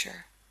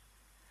future.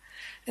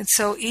 And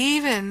so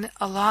even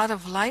a lot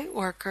of light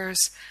workers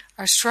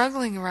are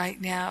struggling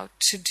right now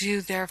to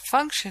do their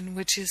function,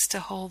 which is to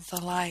hold the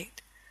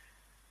light.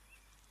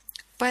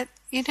 But,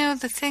 you know,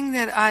 the thing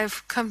that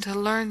I've come to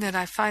learn that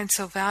I find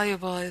so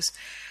valuable is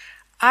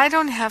I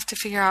don't have to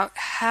figure out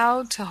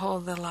how to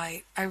hold the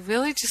light. I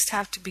really just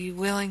have to be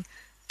willing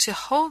to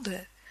hold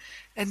it,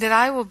 and that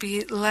I will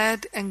be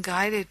led and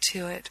guided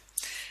to it.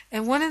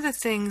 And one of the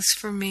things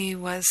for me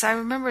was, I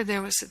remember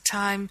there was a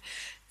time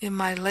in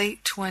my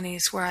late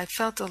 20s where I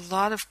felt a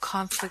lot of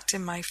conflict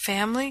in my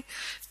family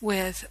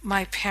with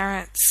my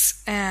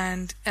parents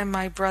and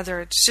my brother.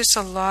 It's just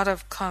a lot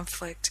of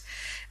conflict.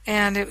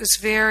 And it was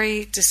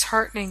very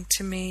disheartening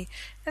to me.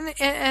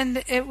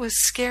 And it was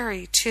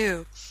scary,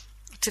 too,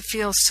 to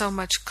feel so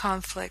much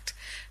conflict.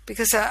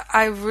 Because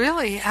I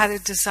really had a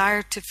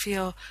desire to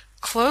feel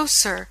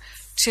closer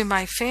to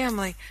my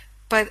family.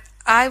 But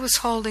I was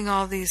holding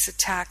all these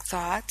attack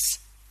thoughts.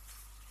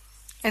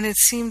 And it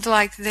seemed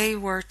like they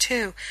were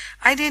too.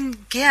 I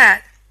didn't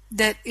get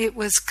that it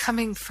was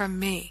coming from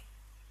me.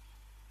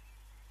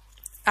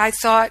 I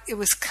thought it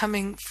was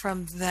coming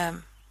from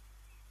them.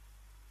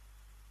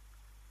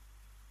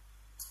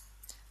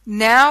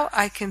 Now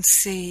I can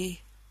see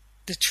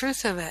the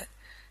truth of it,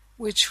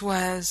 which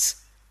was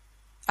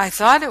I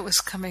thought it was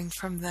coming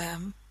from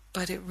them,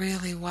 but it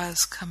really was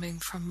coming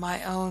from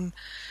my own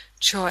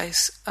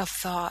choice of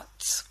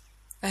thoughts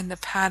and the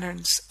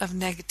patterns of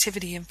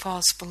negativity and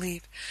false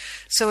belief.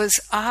 So as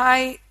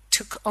I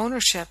took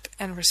ownership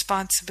and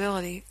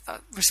responsibility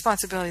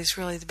is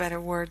really the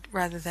better word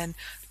rather than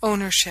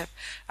ownership.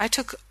 I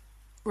took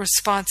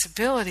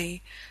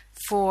responsibility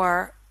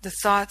for the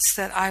thoughts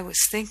that I was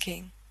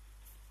thinking.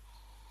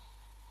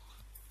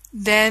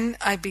 Then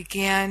I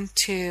began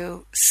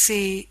to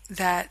see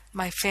that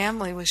my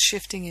family was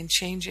shifting and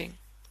changing.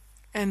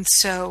 And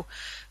so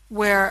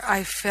where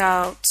I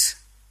felt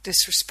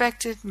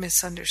disrespected,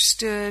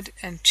 misunderstood,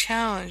 and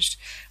challenged,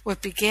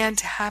 what began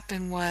to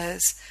happen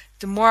was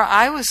the more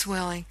I was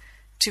willing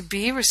to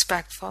be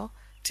respectful,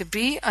 to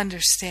be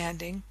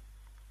understanding,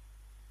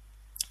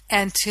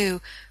 and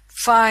to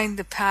find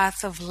the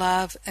path of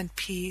love and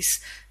peace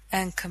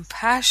and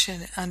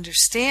compassion,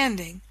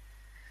 understanding,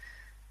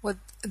 what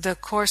the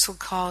Course will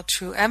call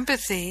true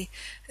empathy,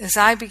 as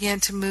I began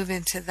to move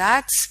into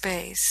that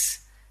space,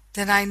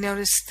 then I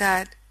noticed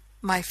that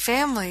my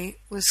family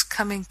was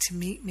coming to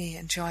meet me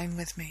and join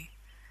with me.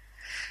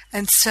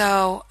 And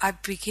so I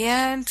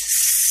began to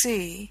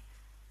see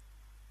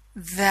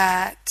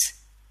that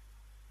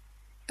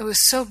it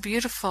was so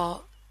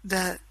beautiful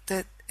that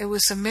it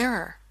was a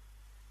mirror,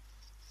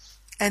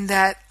 and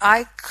that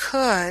I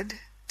could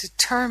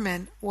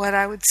determine what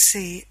I would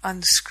see on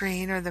the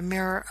screen or the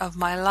mirror of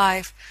my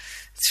life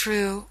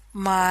through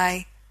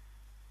my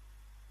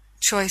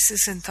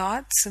choices and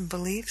thoughts and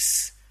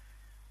beliefs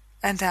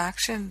and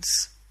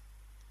actions.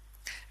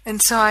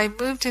 And so I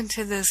moved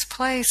into this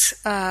place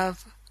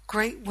of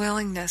great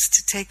willingness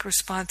to take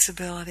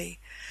responsibility.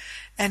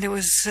 And it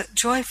was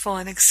joyful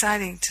and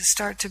exciting to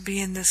start to be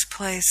in this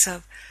place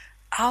of,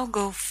 I'll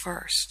go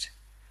first.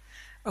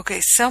 Okay,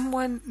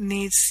 someone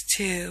needs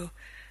to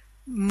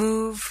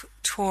move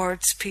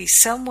towards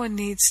peace. Someone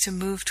needs to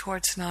move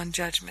towards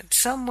non-judgment.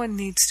 Someone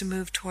needs to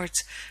move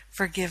towards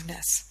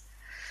forgiveness.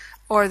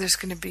 Or there's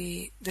going to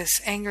be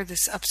this anger,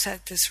 this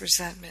upset, this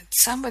resentment.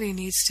 Somebody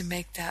needs to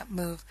make that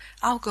move.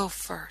 I'll go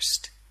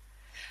first.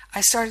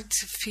 I started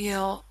to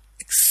feel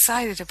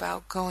excited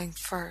about going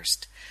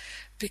first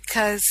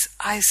because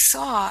I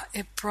saw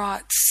it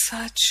brought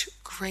such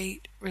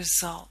great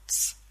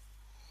results.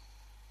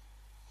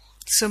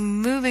 So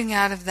moving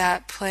out of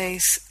that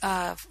place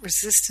of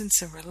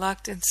resistance and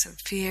reluctance and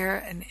fear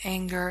and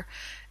anger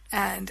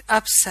and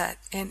upset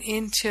and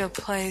into a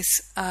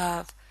place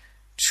of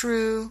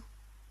true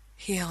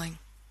healing.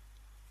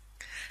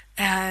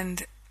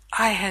 And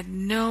I had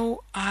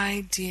no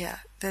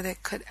idea that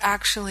it could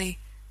actually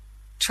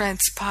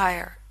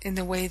transpire in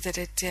the way that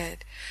it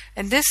did.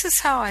 And this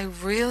is how I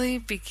really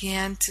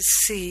began to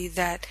see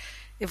that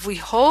if we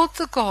hold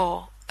the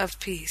goal of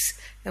peace,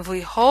 if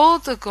we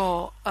hold the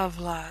goal of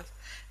love,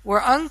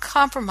 we're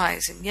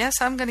uncompromising. Yes,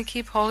 I'm going to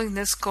keep holding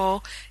this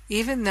goal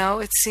even though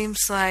it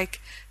seems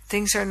like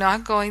things are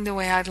not going the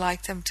way I'd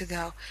like them to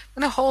go.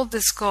 I'm going to hold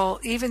this goal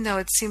even though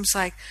it seems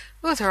like,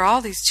 oh, there are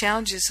all these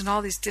challenges and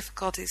all these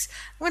difficulties.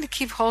 I'm going to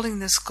keep holding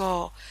this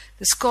goal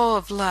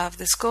of love,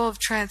 this goal of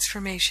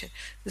transformation,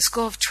 this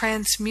goal of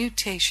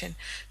transmutation,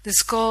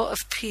 this goal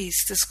of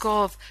peace, this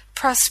goal of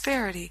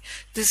prosperity,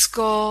 this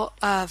goal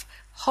of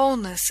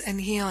wholeness and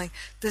healing,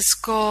 this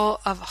goal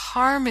of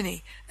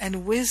harmony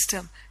and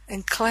wisdom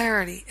and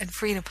clarity and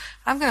freedom.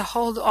 I'm going to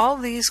hold all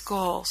these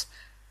goals,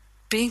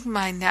 being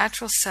my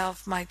natural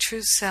self, my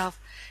true self,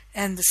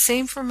 and the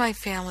same for my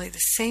family, the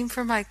same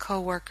for my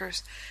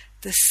co-workers,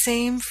 the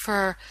same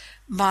for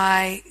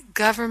my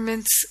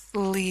government's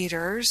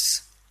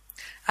leaders.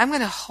 I'm going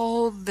to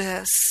hold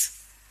this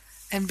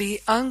and be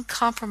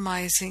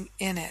uncompromising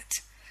in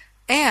it.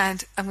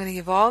 And I'm going to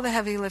give all the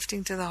heavy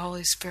lifting to the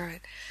Holy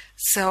Spirit.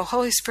 So,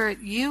 Holy Spirit,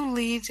 you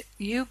lead,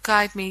 you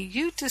guide me,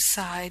 you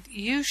decide,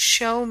 you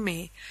show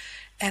me,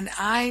 and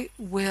I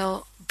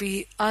will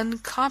be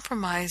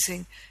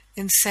uncompromising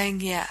in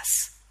saying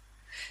yes.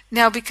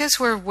 Now, because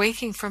we're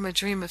waking from a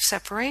dream of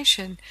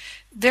separation,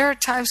 there are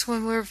times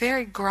when we're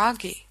very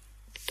groggy.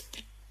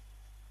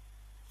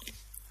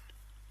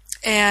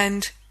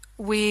 And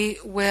we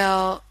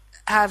will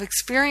have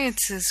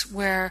experiences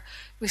where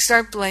we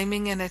start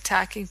blaming and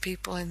attacking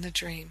people in the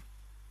dream.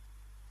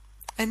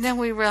 And then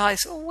we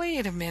realize, oh,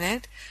 wait a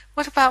minute,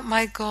 what about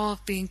my goal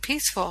of being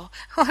peaceful?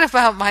 What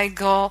about my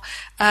goal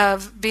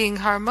of being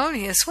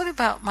harmonious? What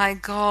about my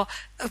goal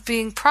of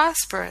being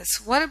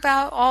prosperous? What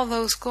about all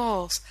those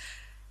goals?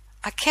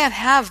 I can't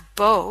have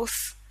both,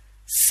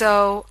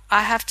 so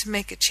I have to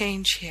make a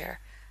change here.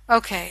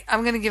 Okay,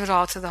 I'm going to give it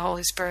all to the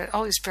Holy Spirit.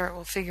 Holy Spirit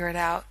will figure it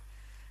out.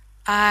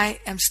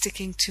 I am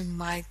sticking to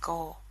my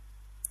goal.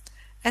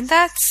 And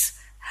that's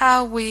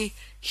how we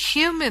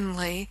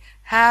humanly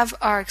have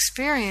our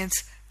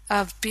experience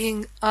of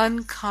being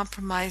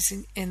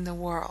uncompromising in the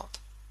world.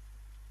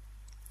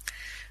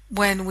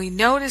 When we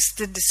notice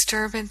the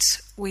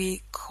disturbance,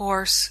 we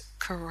course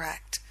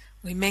correct.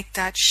 We make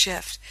that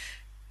shift,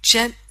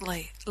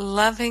 gently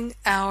loving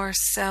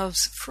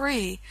ourselves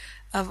free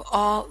of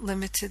all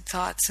limited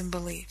thoughts and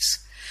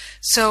beliefs.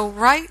 So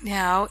right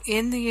now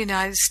in the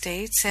United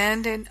States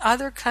and in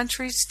other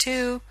countries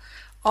too,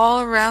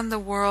 all around the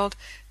world,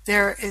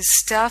 there is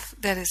stuff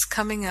that is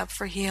coming up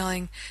for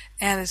healing,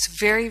 and it's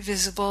very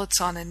visible.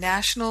 It's on a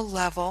national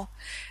level,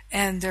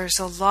 and there's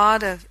a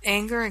lot of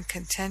anger and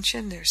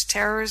contention. There's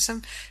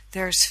terrorism,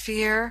 there's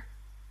fear,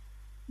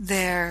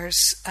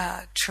 there's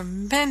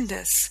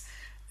tremendous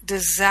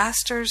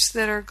disasters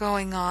that are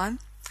going on,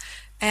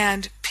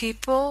 and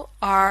people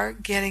are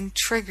getting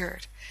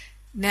triggered.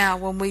 Now,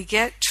 when we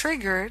get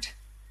triggered,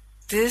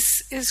 this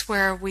is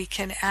where we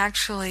can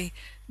actually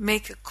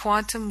make a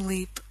quantum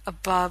leap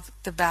above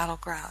the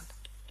battleground.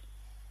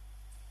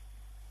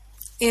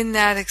 In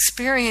that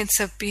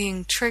experience of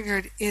being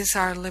triggered is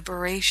our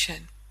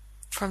liberation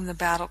from the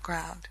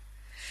battleground.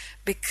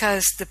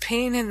 Because the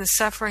pain and the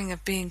suffering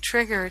of being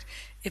triggered,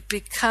 it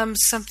becomes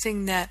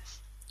something that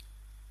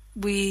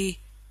we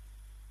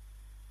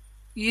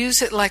use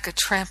it like a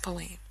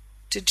trampoline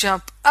to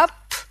jump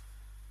up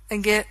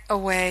and get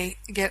away,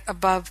 get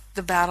above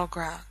the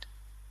battleground.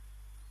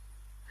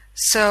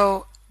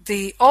 So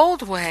the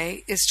old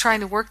way is trying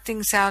to work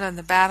things out on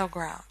the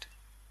battleground.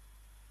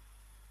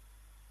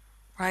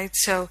 Right?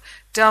 So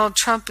Donald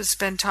Trump has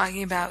been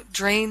talking about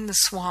drain the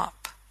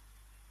swamp.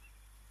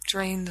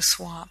 Drain the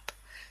swamp.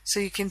 So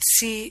you can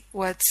see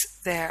what's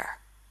there.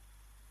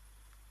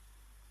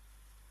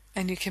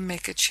 And you can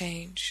make a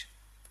change.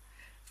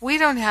 We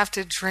don't have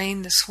to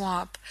drain the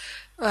swamp.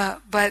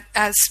 But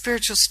as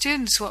spiritual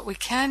students, what we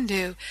can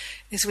do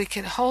is we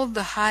can hold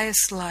the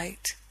highest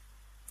light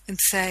and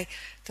say,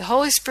 the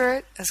Holy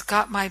Spirit has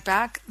got my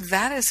back.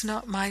 That is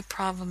not my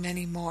problem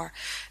anymore.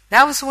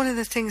 That was one of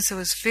the things that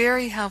was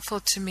very helpful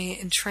to me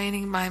in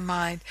training my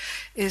mind,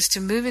 is to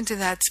move into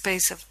that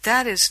space of,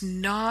 that is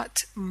not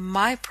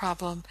my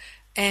problem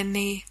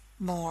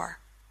anymore.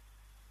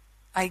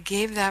 I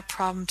gave that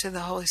problem to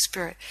the Holy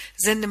Spirit.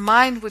 Then the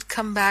mind would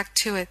come back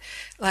to it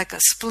like a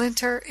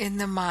splinter in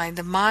the mind.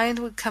 The mind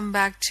would come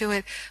back to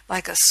it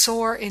like a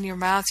sore in your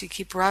mouth. You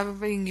keep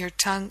rubbing your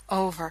tongue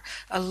over.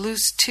 A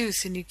loose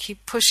tooth and you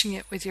keep pushing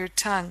it with your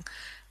tongue.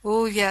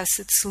 Oh yes,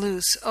 it's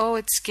loose. Oh,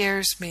 it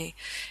scares me.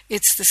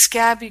 It's the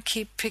scab you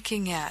keep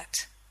picking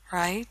at,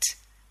 right?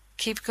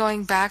 Keep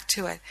going back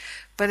to it.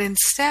 But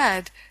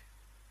instead,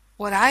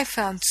 what I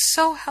found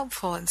so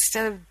helpful,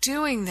 instead of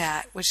doing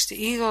that, which the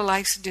ego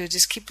likes to do,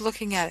 just keep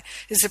looking at it.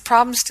 Is the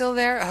problem still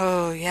there?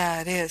 Oh,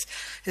 yeah, it is.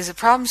 Is the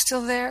problem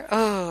still there?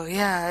 Oh,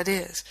 yeah, it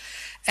is.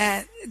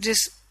 And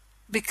just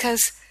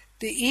because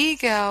the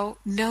ego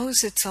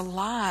knows it's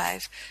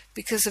alive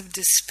because of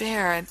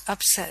despair and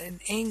upset and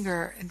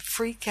anger and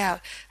freak out.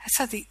 That's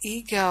how the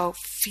ego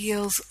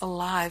feels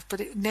alive,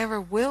 but it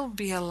never will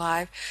be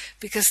alive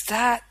because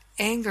that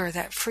anger,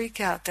 that freak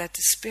out, that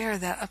despair,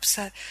 that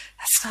upset,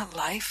 that's not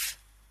life.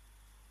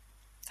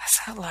 That's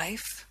not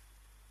life.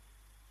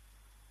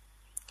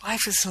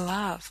 Life is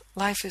love.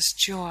 Life is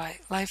joy.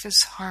 Life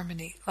is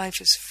harmony.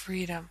 Life is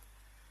freedom.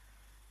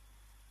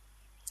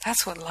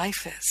 That's what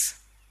life is.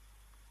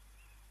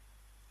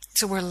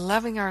 So we're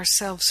loving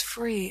ourselves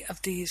free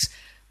of these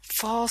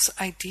false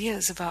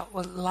ideas about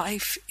what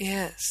life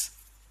is.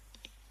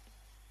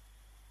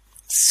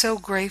 So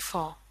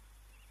grateful.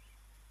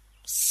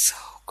 So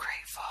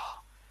grateful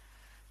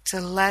to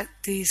let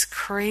these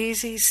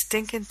crazy,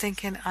 stinking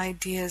thinking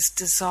ideas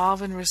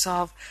dissolve and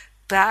resolve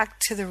back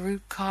to the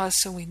root cause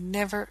so we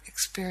never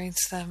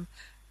experience them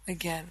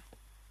again.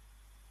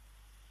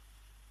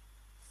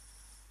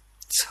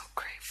 So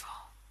grateful.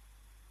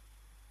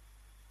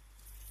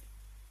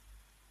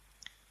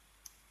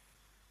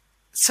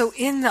 So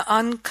in the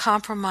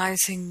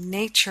uncompromising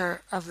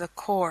nature of the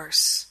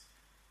Course,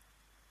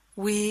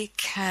 we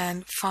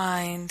can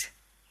find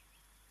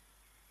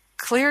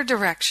clear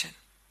direction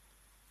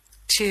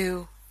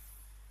to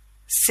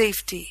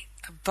safety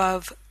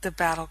above the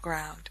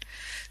battleground.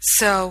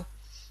 So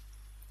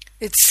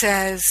it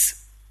says,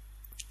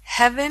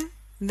 heaven,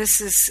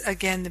 this is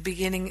again the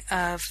beginning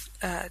of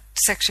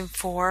section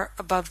 4,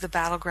 above the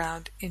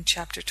battleground in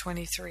chapter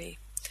 23.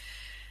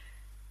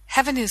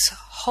 Heaven is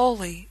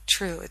wholly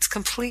true. It's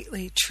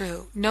completely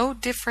true. No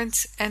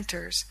difference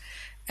enters,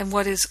 and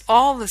what is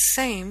all the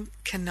same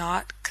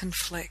cannot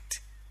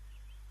conflict.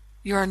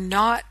 You are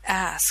not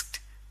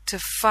asked to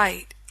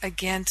fight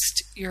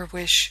against your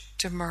wish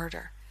to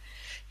murder.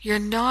 You're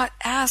not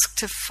asked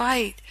to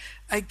fight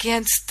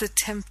against the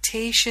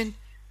temptation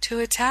to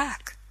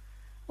attack.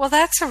 Well,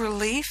 that's a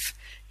relief.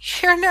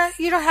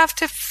 You don't have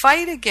to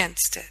fight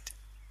against it.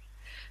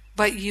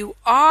 But you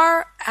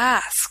are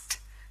asked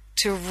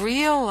to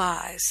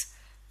realize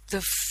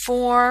the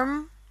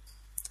form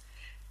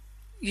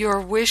your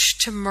wish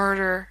to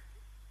murder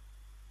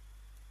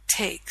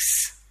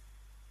takes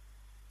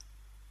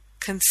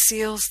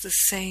conceals the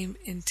same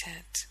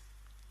intent.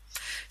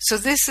 So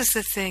this is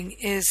the thing,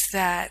 is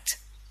that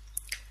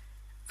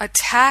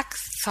attack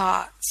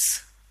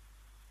thoughts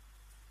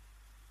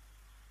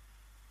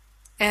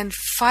and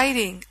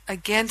fighting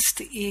against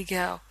the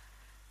ego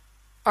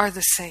are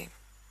the same.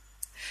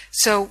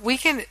 So we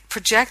can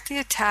project the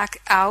attack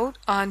out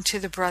onto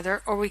the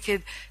brother, or we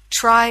could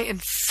try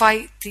and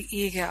fight the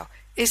ego.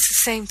 It's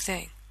the same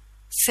thing,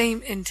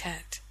 same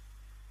intent.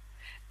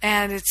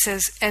 And it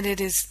says, and it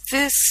is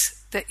this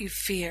that you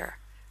fear,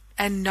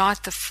 and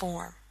not the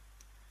form.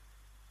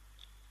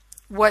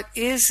 What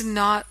is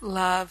not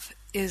love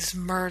is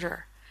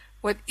murder.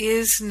 What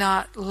is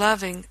not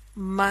loving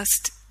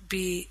must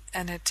be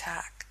an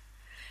attack.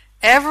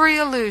 Every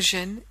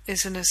illusion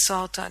is an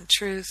assault on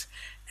truth,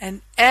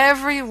 and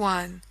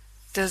everyone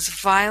does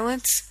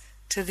violence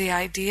to the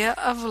idea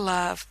of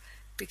love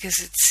because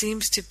it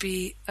seems to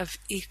be of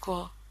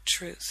equal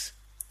truth.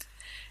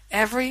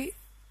 Every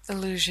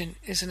illusion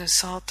is an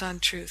assault on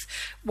truth.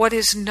 What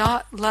is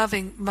not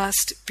loving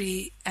must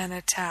be an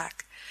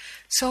attack.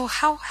 So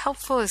how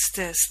helpful is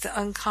this, the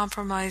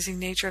uncompromising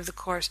nature of the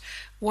Course?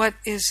 What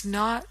is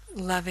not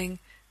loving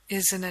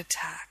is an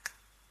attack.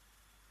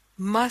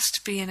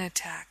 Must be an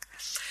attack.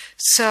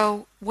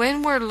 So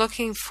when we're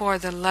looking for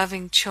the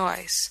loving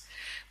choice,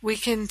 we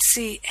can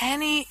see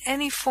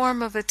any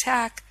form of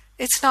attack,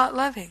 it's not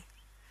loving.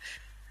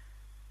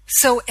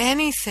 So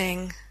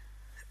anything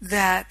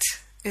that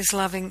is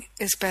loving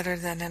is better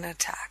than an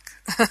attack.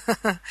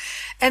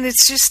 And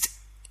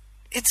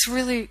it's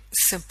really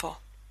simple.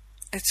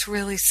 It's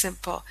really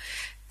simple.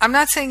 I'm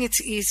not saying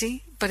it's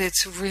easy, but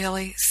it's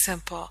really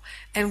simple.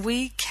 And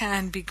we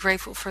can be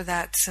grateful for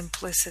that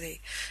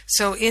simplicity.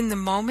 So in the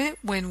moment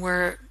when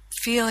we're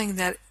feeling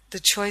that the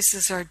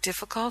choices are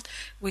difficult,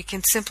 we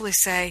can simply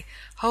say,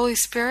 Holy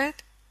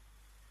Spirit,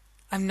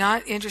 I'm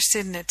not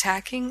interested in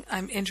attacking.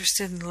 I'm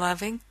interested in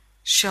loving.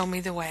 Show me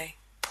the way.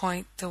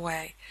 point the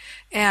way.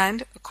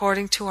 And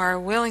according to our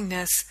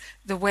willingness,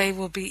 the way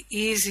will be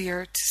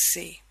easier to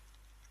see.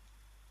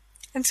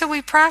 And so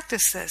we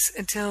practice this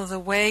until the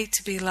way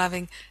to be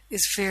loving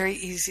is very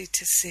easy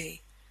to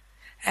see.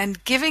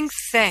 And giving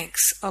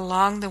thanks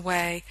along the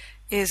way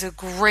is a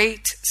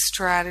great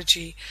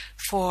strategy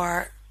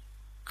for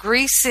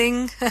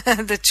greasing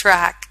the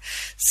track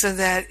so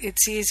that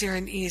it's easier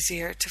and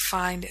easier to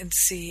find and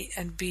see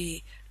and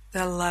be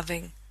the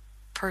loving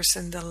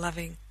person, the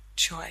loving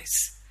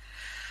choice.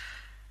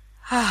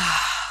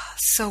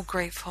 So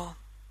grateful.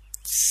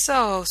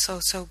 So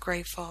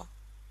grateful.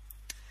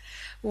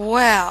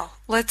 Well,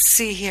 let's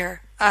see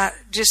here.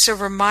 Just a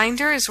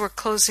reminder as we're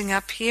closing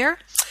up here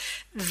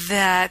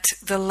that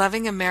the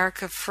Loving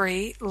America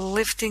Free,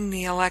 Lifting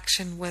the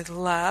Election with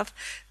Love,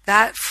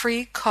 that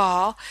free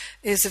call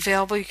is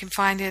available. You can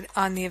find it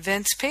on the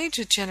events page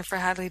at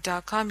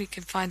jenniferhadley.com. You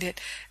can find it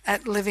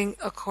at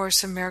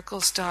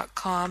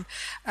livingacourseofmiracles.com.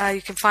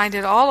 You can find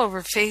it all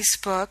over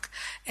Facebook.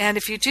 And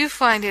if you do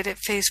find it at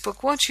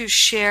Facebook, won't you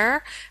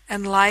share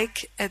and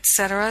like,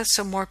 etc.,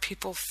 so more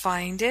people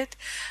find it?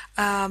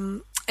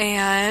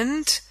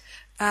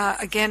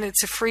 Again,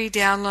 it's a free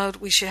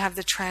download. We should have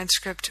the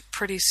transcript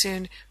pretty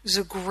soon. It was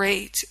a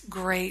great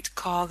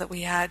call that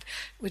we had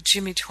with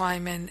Jimmy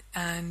Twyman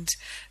and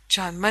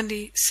John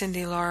Mundy,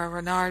 Cindy Laura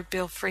Renard,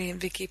 Bill Free, and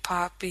Vicky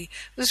Poppy.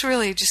 It was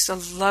really just a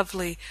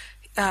lovely,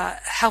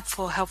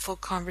 helpful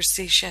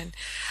conversation.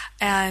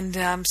 And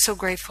I'm so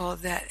grateful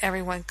that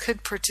everyone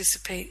could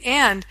participate,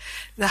 and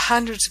the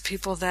hundreds of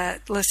people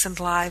that listened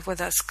live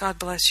with us. God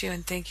bless you,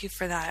 and thank you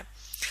for that.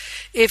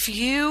 If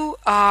you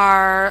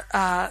are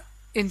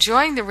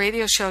enjoying the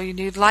radio show and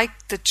you'd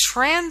like the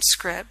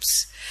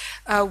transcripts,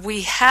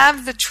 we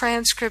have the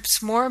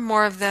transcripts, more and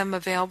more of them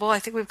available. I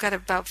think we've got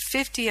about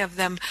 50 of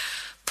them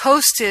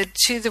posted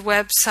to the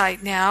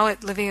website now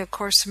at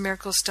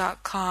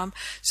livingacourseofmiracles.com,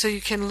 so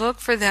you can look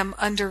for them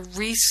under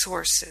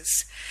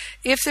resources.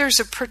 If there's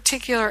a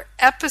particular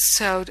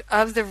episode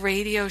of the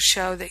radio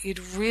show that you'd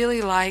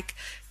really like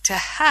to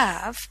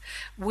have,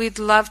 we'd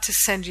love to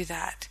send you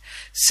that.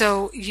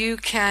 So you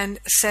can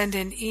send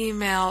an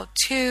email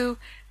to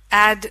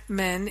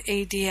admin,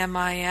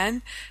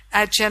 ADMIN,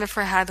 at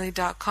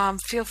jenniferhadley.com.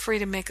 Feel free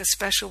to make a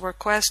special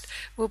request.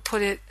 We'll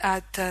put it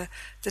at the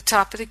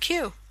top of the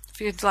queue. If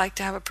you'd like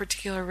to have a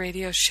particular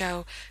radio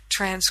show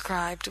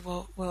transcribed,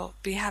 we'll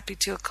be happy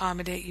to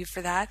accommodate you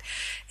for that.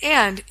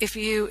 And if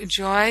you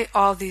enjoy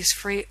all these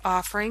free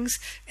offerings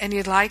and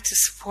you'd like to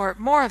support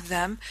more of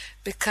them,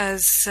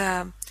 because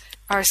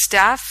our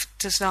staff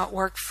does not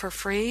work for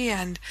free,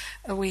 and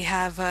we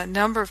have a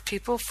number of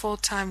people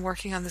full-time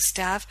working on the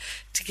staff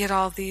to get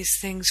all these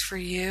things for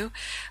you,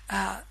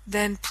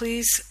 then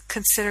please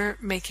consider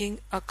making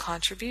a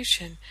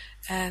contribution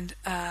and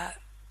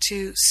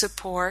to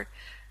support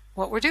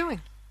what we're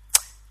doing.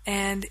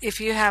 And if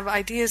you have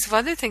ideas of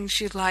other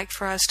things you'd like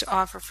for us to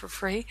offer for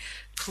free,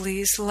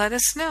 please let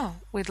us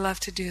know. We'd love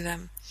to do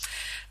them.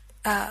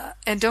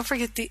 And don't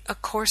forget, the A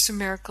Course in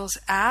Miracles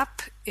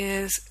app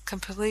is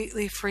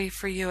completely free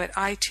for you at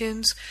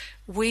iTunes.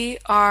 We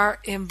are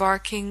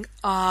embarking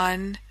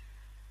on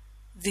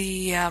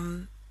the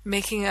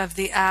making of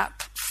the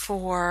app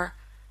for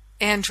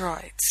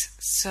Androids.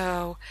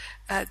 So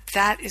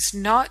that is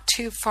not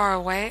too far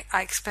away.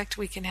 I expect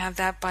we can have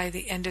that by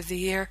the end of the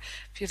year.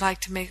 If you'd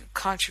like to make a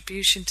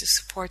contribution to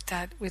support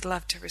that, we'd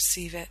love to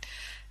receive it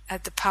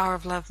at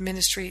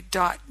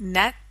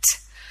thepowerofloveministry.net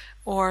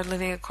or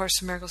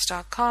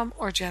livingacourseofmiracles.com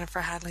or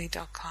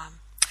jenniferhadley.com.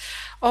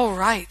 All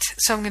right,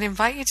 so I'm going to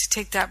invite you to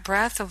take that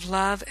breath of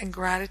love and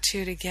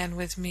gratitude again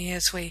with me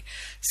as we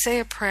say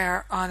a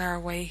prayer on our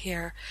way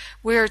here.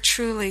 We are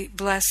truly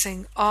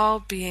blessing all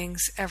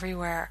beings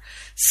everywhere.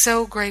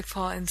 So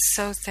grateful and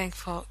so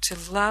thankful to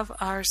love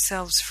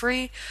ourselves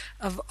free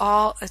of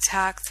all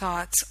attack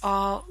thoughts,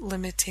 all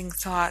limiting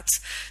thoughts.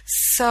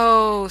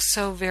 So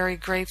very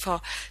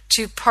grateful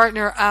to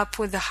partner up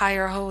with the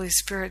higher Holy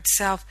Spirit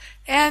self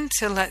and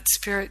to let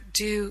Spirit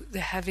do the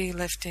heavy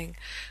lifting.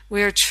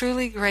 We are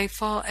truly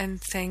grateful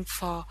and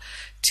thankful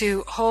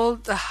to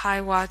hold the high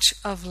watch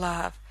of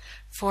love,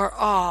 for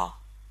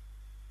all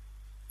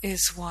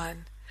is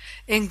one.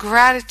 In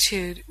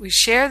gratitude, we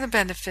share the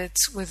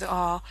benefits with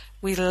all.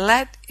 We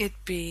let it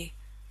be,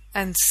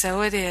 and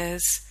so it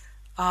is.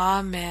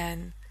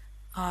 Amen.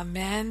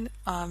 Amen.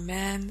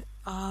 Amen.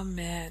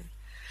 Amen.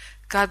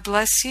 God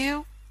bless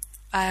you.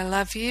 I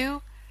love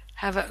you.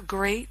 Have a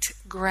great,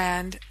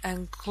 grand,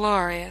 and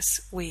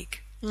glorious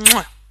week.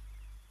 Mwah.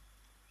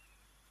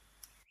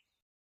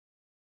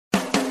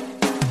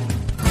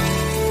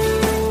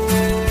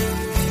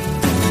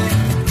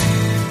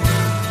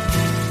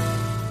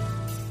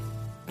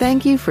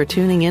 Thank you for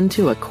tuning in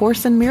to A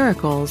Course in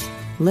Miracles,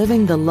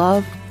 Living the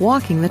Love,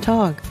 Walking the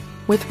Talk,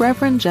 with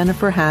Reverend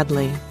Jennifer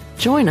Hadley.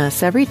 Join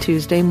us every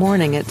Tuesday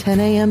morning at 10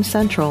 a.m.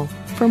 Central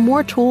for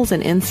more tools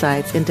and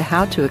insights into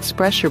how to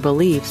express your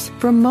beliefs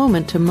from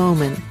moment to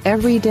moment,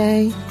 every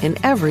day, in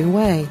every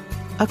way.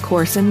 A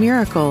Course in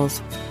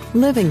Miracles,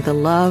 Living the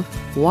Love,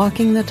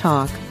 Walking the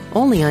Talk.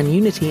 only on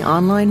Unity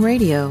Online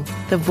Radio,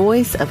 the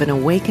voice of an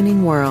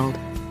awakening world.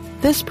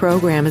 This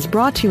program is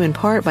brought to you in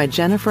part by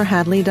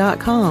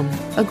JenniferHadley.com,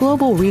 a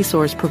global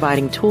resource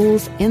providing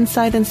tools,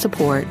 insight, and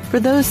support for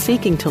those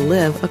seeking to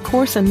live A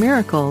Course in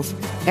Miracles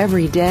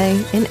every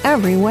day in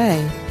every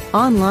way.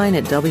 Online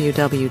at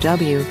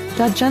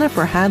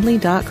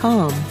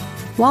www.jenniferhadley.com.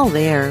 While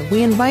there,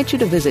 we invite you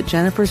to visit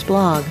Jennifer's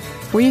blog,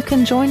 where you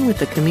can join with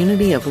the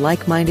community of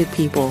like-minded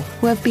people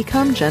who have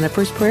become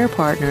Jennifer's prayer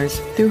partners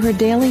through her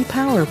daily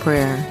power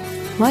prayer.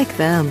 Like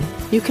them,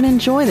 you can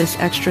enjoy this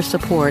extra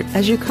support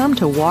as you come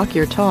to walk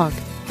your talk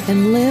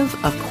and live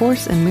A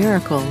Course in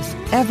Miracles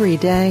every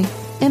day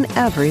in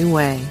every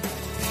way.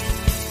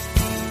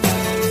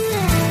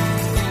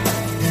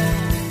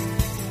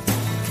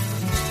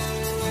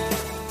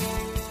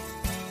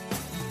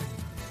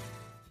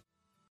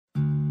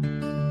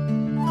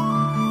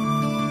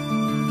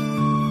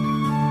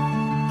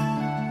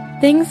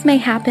 Things may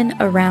happen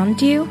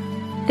around you,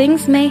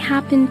 things may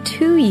happen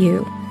to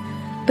you,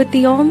 but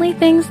the only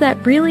things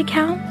that really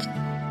count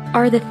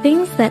are the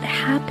things that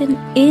happen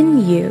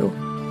in you.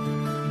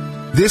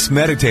 This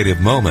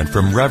meditative moment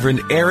from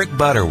Reverend Eric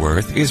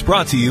Butterworth is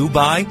brought to you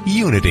by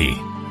Unity.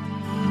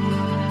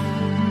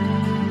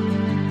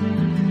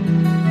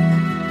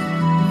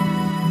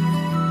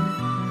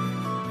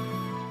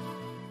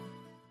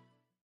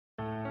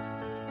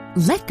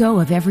 Let go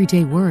of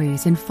everyday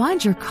worries and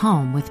find your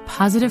calm with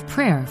positive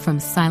prayer from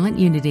Silent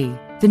Unity,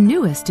 the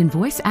newest in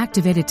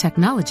voice-activated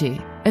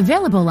technology,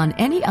 available on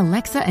any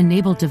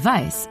Alexa-enabled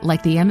device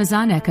like the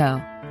Amazon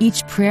Echo.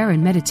 Each prayer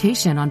and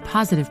meditation on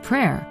positive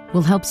prayer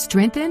will help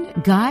strengthen,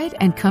 guide,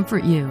 and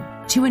comfort you.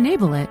 To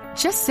enable it,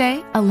 just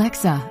say,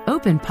 "Alexa,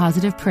 open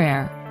positive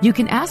prayer." You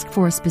can ask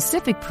for a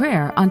specific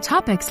prayer on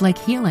topics like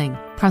healing,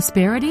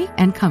 prosperity,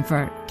 and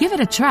comfort. Give it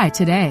a try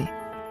today.